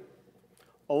story.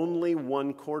 Only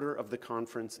 1/4 of the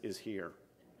conference is here.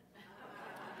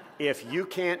 If you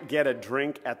can't get a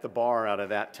drink at the bar out of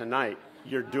that tonight,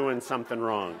 you're doing something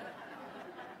wrong.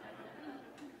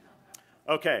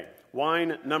 Okay,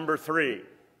 wine number 3.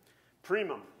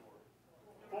 Primum.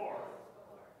 4.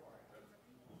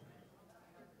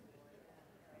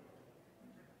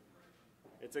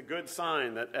 It's a good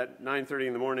sign that at 9:30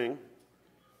 in the morning,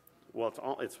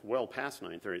 well, it's well past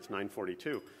 9:30, it's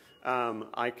 9:42.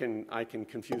 I can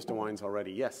confuse the wines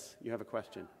already. Yes, you have a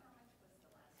question.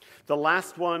 The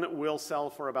last one will sell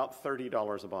for about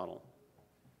 $30 a bottle.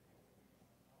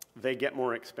 They get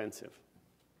more expensive.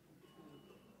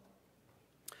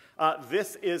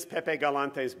 This is Pepe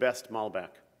Galante's best Malbec.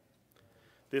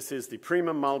 This is the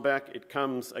Primum Malbec. It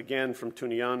comes again from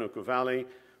Tunian, Ucu Valley,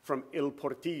 from Il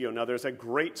Portillo. Now there's a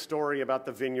great story about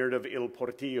the vineyard of Il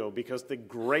Portillo because the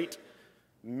great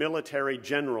military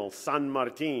general San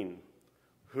Martin,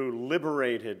 who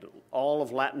liberated all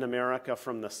of Latin America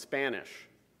from the Spanish.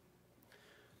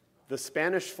 The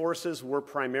Spanish forces were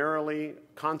primarily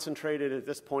concentrated at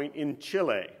this point in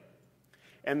Chile,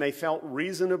 and they felt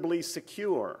reasonably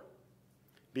secure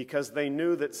because they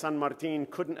knew that San Martin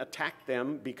couldn't attack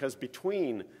them because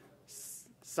between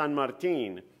San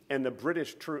Martin and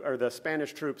the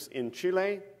Spanish troops in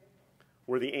Chile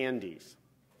were the Andes.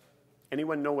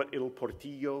 Anyone know what El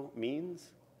Portillo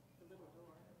means?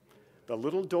 The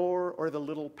little door or the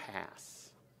little pass.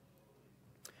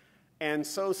 And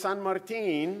so San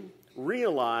Martin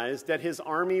realized that his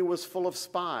army was full of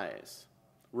spies,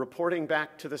 reporting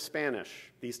back to the Spanish.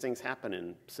 These things happen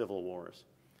in civil wars.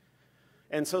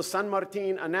 And so San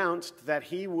Martin announced that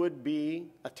he would be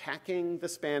attacking the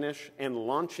Spanish and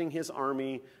launching his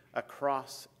army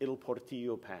across El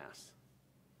Portillo Pass.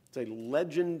 It's a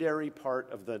legendary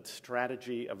part of the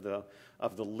strategy of the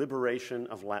liberation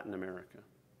of Latin America.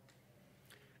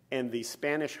 And the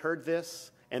Spanish heard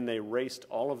this, and they raced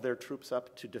all of their troops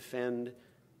up to defend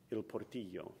El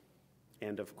Portillo.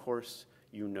 And of course,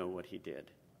 you know what he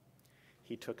did.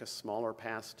 He took a smaller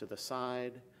pass to the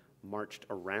side, marched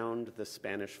around the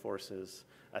Spanish forces,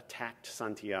 attacked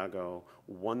Santiago,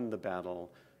 won the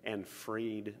battle, and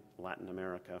freed Latin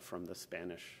America from the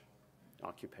Spanish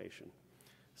occupation.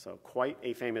 So quite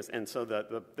a famous, and so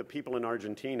the people in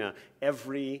Argentina,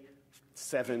 every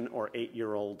 7 or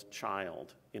 8-year-old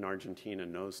child in Argentina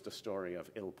knows the story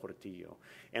of El Portillo.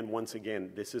 And once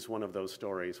again, this is one of those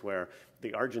stories where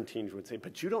the Argentines would say,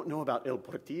 but you don't know about El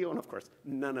Portillo? And of course,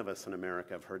 none of us in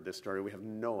America have heard this story. We have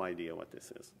no idea what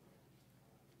this is.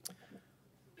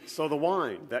 So the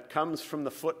wine that comes from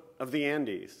the foot of the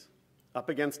Andes up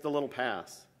against the little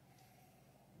pass,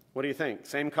 what do you think?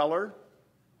 Same color?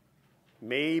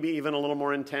 Maybe even a little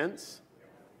more intense?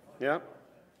 Yep.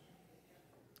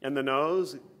 And the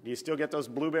nose, do you still get those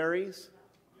blueberries?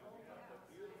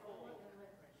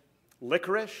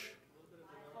 Licorice?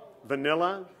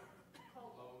 Vanilla?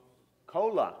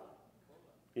 Cola.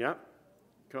 Yep.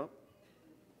 Cool.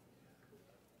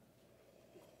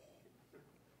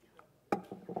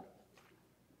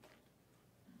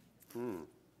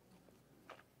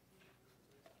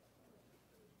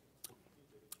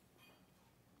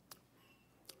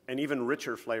 And even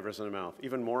richer flavors in the mouth,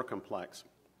 even more complex.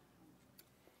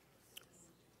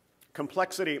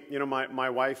 Complexity, you know, my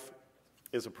wife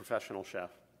is a professional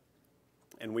chef,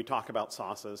 and we talk about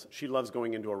sauces. She loves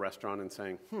going into a restaurant and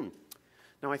saying,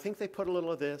 now I think they put a little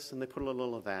of this and they put a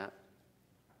little of that.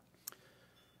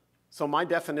 So my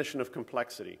definition of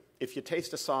complexity, if you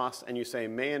taste a sauce and you say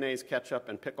mayonnaise, ketchup,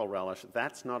 and pickle relish,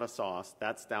 that's not a sauce,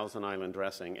 that's Thousand Island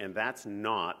dressing, and that's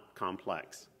not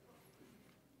complex.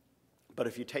 But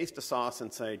if you taste a sauce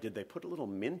and say, did they put a little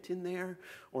mint in there?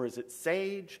 Or is it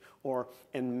sage?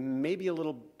 And maybe a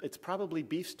little, it's probably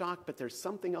beef stock, but there's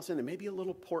something else in there, maybe a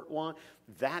little port wine.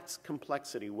 That's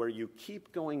complexity, where you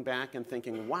keep going back and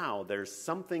thinking, wow, there's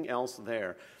something else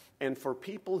there. And for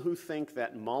people who think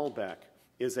that Malbec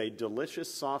is a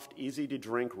delicious, soft, easy to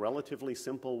drink, relatively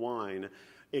simple wine,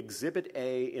 Exhibit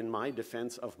A in my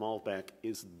defense of Malbec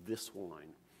is this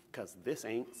wine, because this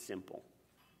ain't simple.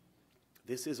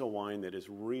 This is a wine that is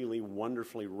really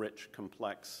wonderfully rich,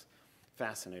 complex,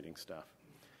 fascinating stuff.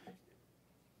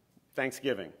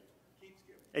 Thanksgiving. Keeps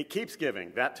giving. It keeps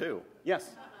giving, that too. Yes.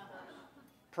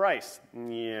 Price,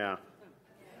 yeah.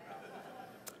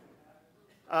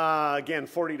 Again,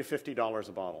 $40 to $50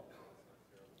 a bottle.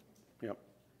 Yep.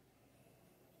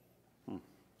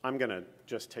 I'm going to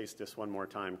just taste this one more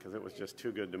time because it was just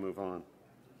too good to move on.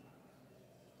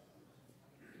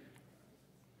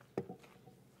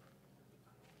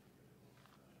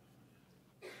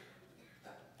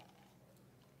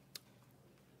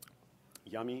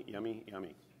 Yummy, yummy,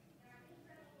 yummy.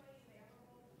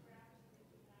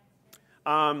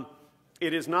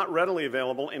 It is not readily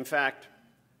available. In fact,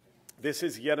 this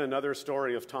is yet another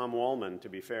story of Tom Wallman, to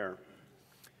be fair.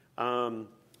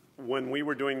 When we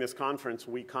were doing this conference,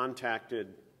 we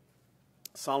contacted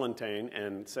Salentein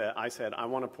and I said, I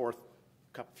want to pour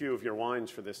a few of your wines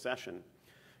for this session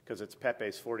because it's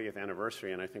Pepe's 40th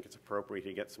anniversary and I think it's appropriate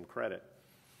he gets some credit.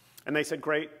 And they said,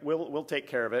 great, we'll take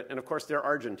care of it. And of course, they're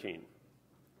Argentine.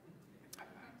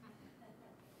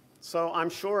 So I'm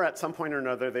sure at some point or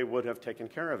another they would have taken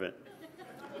care of it.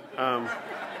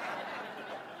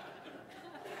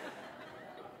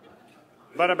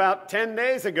 But about 10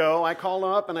 days ago, I called them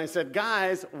up and I said,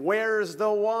 guys, where's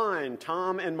the wine?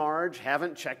 Tom and Marge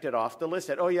haven't checked it off the list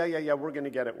yet. Oh, yeah, we're going to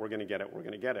get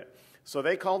it. So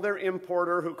they called their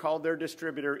importer, who called their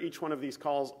distributor. Each one of these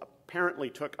calls apparently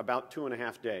took about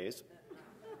 2.5 days.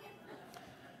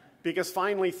 Because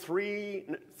finally, three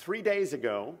days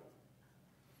ago,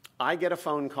 I get a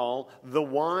phone call. The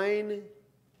wine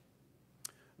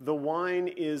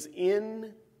is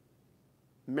in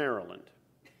Maryland.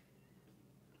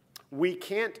 We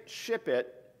can't ship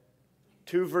it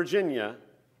to Virginia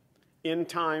in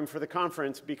time for the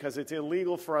conference because it's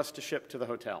illegal for us to ship to the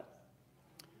hotel.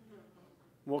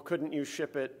 Well, couldn't you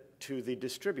ship it to the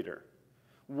distributor?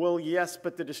 Well, yes,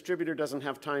 but the distributor doesn't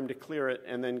have time to clear it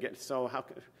and then get, so how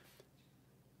could,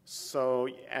 so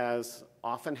as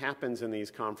often happens in these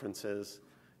conferences,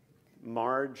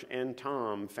 Marge and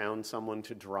Tom found someone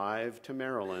to drive to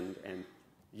Maryland, and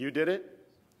you did it?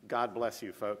 God bless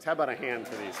you, folks. How about a hand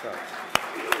for these folks?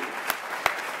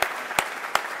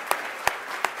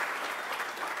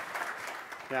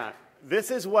 Yeah,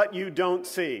 this is what you don't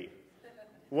see.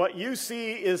 What you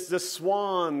see is the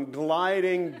swan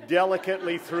gliding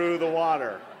delicately through the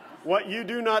water. What you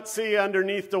do not see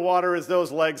underneath the water is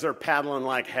those legs are paddling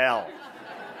like hell.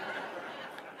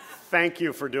 Thank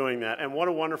you for doing that. And what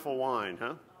a wonderful wine,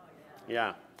 huh?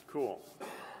 Yeah, cool.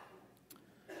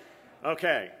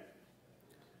 Okay.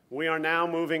 We are now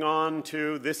moving on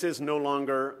to, this is no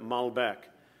longer Malbec.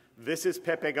 This is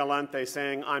Pepe Galante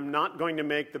saying, I'm not going to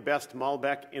make the best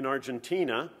Malbec in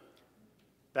Argentina.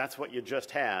 That's what you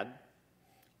just had.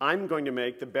 I'm going to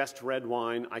make the best red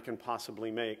wine I can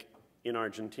possibly make in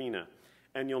Argentina.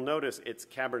 And you'll notice it's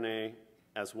Cabernet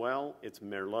as well. It's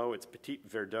Merlot, it's Petit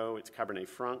Verdot, it's Cabernet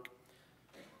Franc.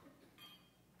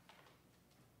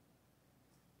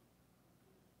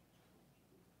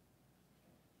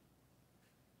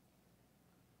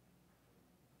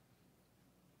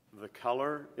 The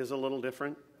color is a little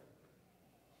different.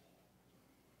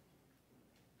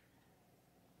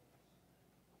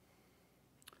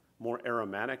 More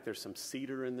aromatic. There's some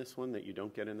cedar in this one that you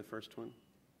don't get in the first one.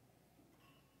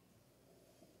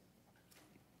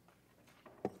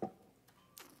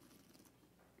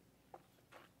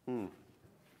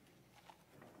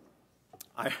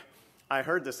 I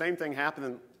heard the same thing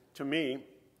happen to me.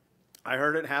 I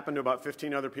heard it happen to about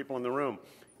 15 other people in the room.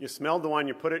 You smelled the wine,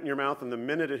 you put it in your mouth, and the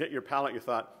minute it hit your palate, you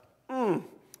thought,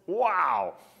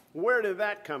 wow, where did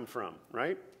that come from,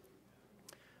 right?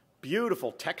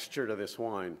 Beautiful texture to this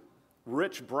wine.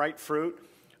 Rich, bright fruit,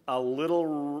 a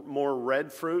little more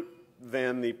red fruit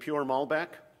than the pure Malbec.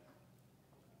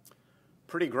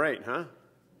 Pretty great, huh?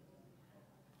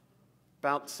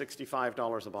 About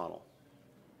 $65 a bottle.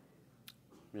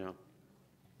 Yeah.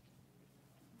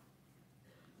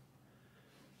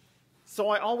 So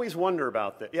I always wonder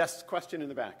about this. Yes, question in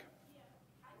the back.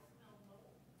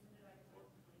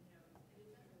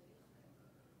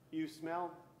 You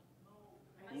smell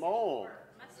mold.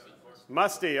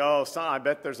 Musty. Oh, so I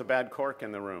bet there's a bad cork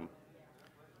in the room.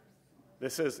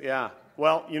 This is, yeah.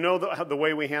 Well, you know the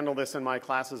way we handle this in my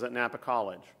classes at Napa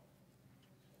College.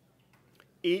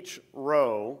 Each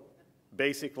row,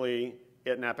 basically,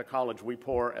 at Napa College, we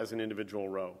pour as an individual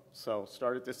row. So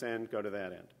start at this end, go to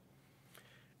that end.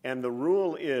 And the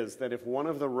rule is that if one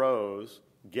of the rows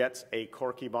gets a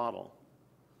corky bottle,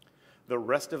 the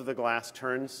rest of the class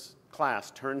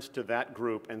turns to that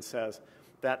group and says,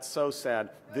 that's so sad.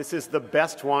 This is the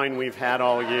best wine we've had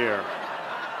all year.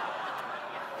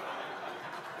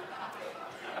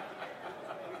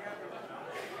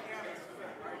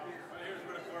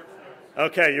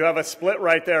 Okay, you have a split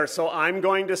right there. So I'm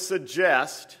going to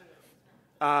suggest,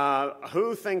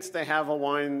 who thinks they have a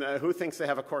wine, who thinks they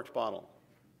have a corked bottle?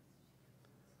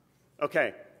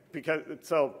 Okay,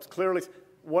 so clearly,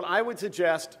 what I would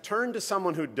suggest, turn to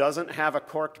someone who doesn't have a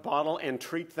corked bottle and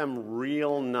treat them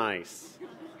real nice.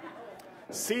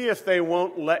 See if they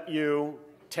won't let you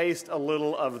taste a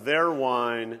little of their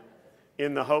wine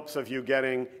in the hopes of you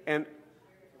getting, and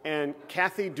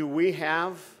Kathy, do we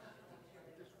have?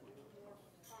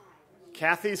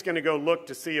 Kathy's going to go look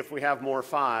to see if we have more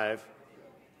 5,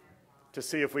 to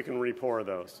see if we can re-pour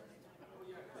those.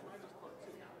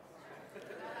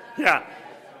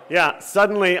 Yeah,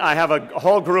 suddenly I have a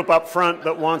whole group up front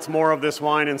that wants more of this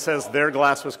wine and says their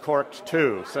glass was corked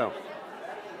too, so.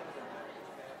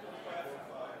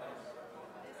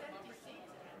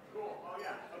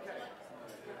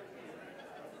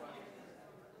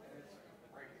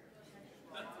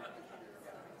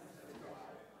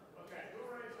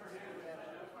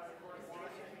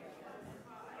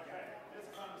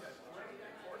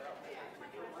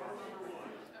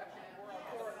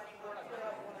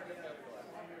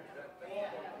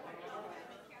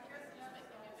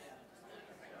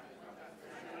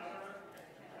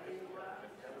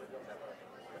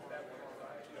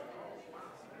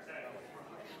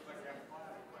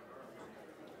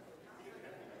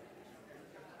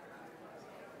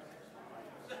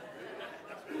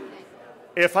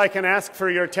 If I can ask for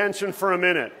your attention for a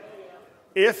minute,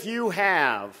 if you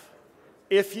have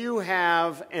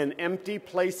an empty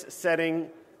place setting,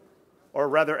 or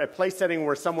rather a place setting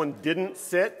where someone didn't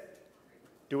sit,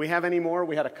 do we have any more?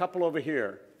 We had a couple over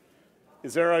here.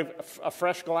 Is there a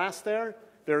fresh glass there?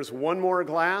 There's one more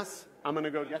glass. I'm going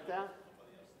to go get that.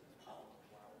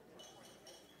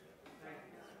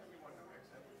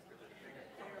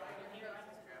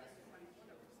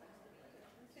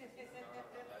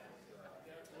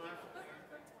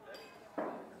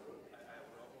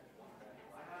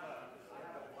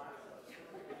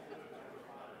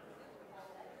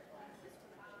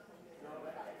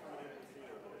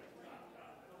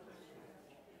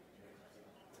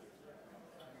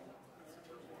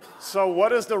 So what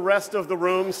does the rest of the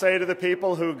room say to the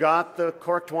people who got the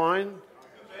corked wine?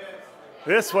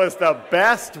 This was the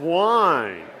best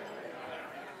wine.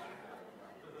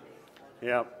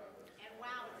 Yep. And wow,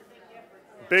 it's a big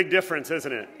difference. Big difference,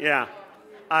 isn't it? Yeah.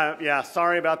 Yeah,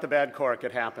 sorry about the bad cork.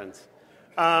 It happens.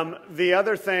 The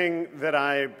other thing that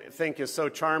I think is so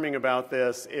charming about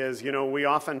this is, you know, we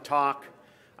often talk,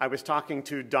 I was talking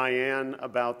to Diane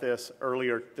about this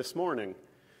earlier this morning,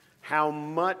 how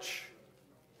much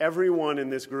everyone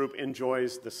in this group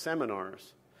enjoys the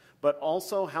seminars, but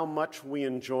also how much we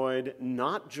enjoyed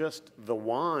not just the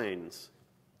wines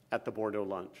at the Bordeaux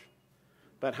lunch,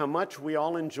 but how much we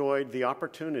all enjoyed the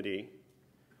opportunity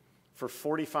for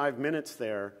 45 minutes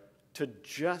there to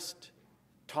just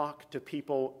talk to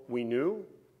people we knew,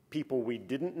 people we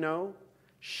didn't know,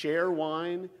 share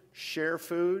wine, share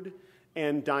food.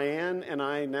 And Diane and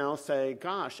I now say,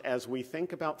 gosh, as we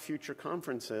think about future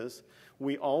conferences,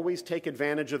 we always take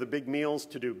advantage of the big meals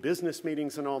to do business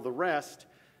meetings and all the rest.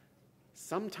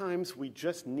 Sometimes we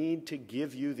just need to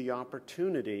give you the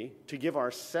opportunity, to give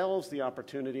ourselves the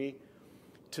opportunity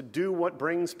to do what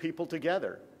brings people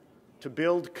together, to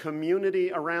build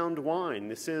community around wine.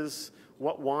 This is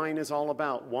what wine is all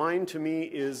about. Wine, to me,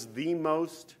 is the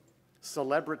most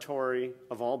celebratory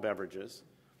of all beverages.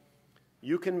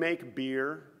 You can make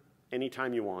beer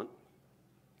anytime you want.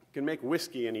 You can make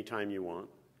whiskey anytime you want.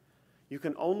 You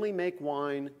can only make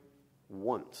wine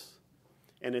once.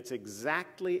 And it's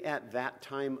exactly at that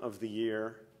time of the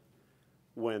year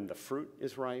when the fruit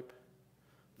is ripe,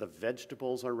 the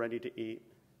vegetables are ready to eat,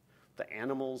 the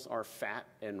animals are fat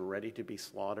and ready to be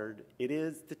slaughtered. It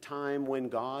is the time when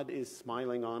God is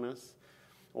smiling on us,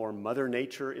 or Mother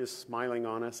Nature is smiling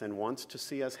on us and wants to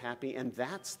see us happy, and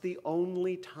that's the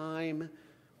only time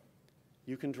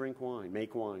you can drink wine,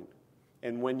 make wine.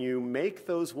 And when you make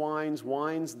those wines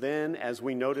then, as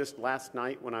we noticed last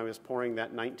night when I was pouring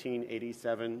that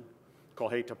 1987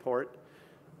 Colheita port,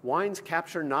 wines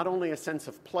capture not only a sense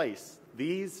of place,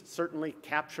 these certainly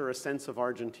capture a sense of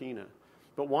Argentina,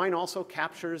 but wine also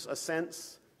captures a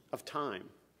sense of time.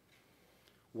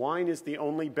 Wine is the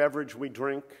only beverage we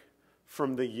drink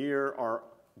from the year our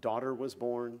daughter was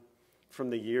born, from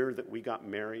the year that we got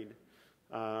married.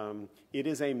 It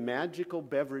is a magical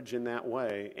beverage in that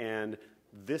way, and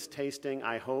this tasting,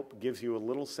 I hope, gives you a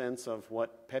little sense of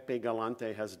what Pepe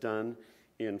Galante has done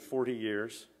in 40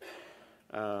 years.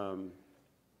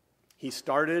 He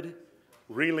started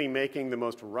really making the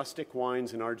most rustic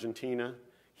wines in Argentina.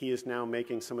 He is now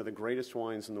making some of the greatest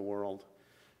wines in the world,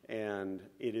 and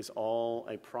it is all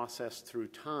a process through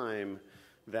time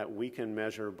that we can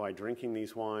measure by drinking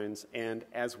these wines, and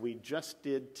as we just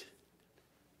did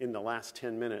in the last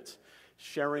 10 minutes,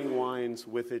 sharing wines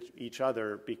with each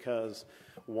other, because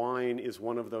wine is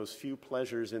one of those few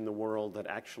pleasures in the world that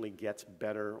actually gets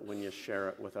better when you share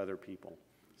it with other people.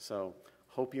 So,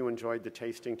 hope you enjoyed the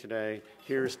tasting today.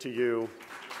 Here's to you.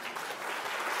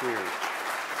 Cheers.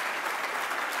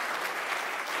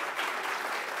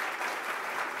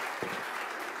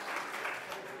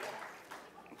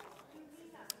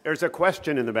 There's a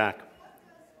question in the back.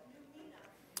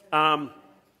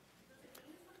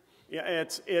 Yeah,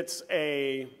 it's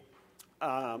a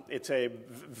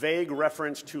vague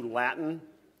reference to Latin,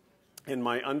 and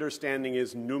my understanding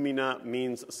is numina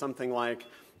means something like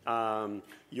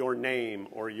your name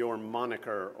or your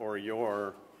moniker or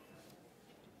your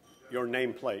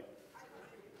nameplate.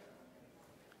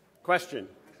 Question.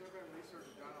 Has there been research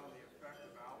done on the effect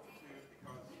of altitude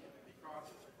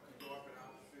because you go up in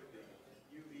altitude,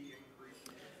 the UV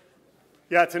increases?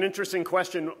 Yeah, it's an interesting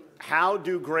question. How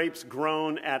do grapes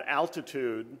grown at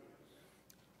altitude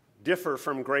differ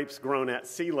from grapes grown at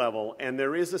sea level? And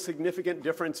there is a significant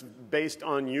difference based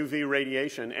on UV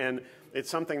radiation, and it's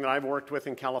something that I've worked with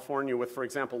in California with, for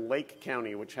example, Lake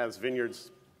County, which has vineyards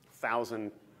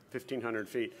 1,000, 1,500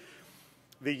 feet.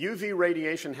 The UV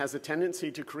radiation has a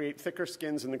tendency to create thicker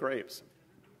skins in the grapes.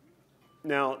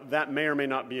 Now, that may or may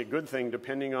not be a good thing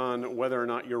depending on whether or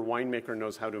not your winemaker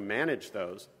knows how to manage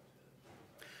those.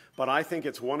 But I think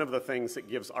it's one of the things that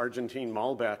gives Argentine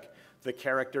Malbec the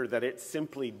character that it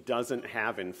simply doesn't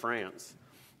have in France.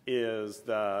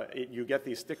 You get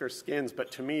these thicker skins,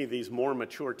 but to me, these more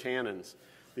mature tannins.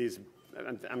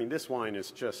 I mean, this wine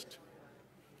is just,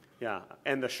 yeah.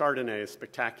 And the Chardonnay is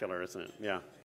spectacular, isn't it? Yeah.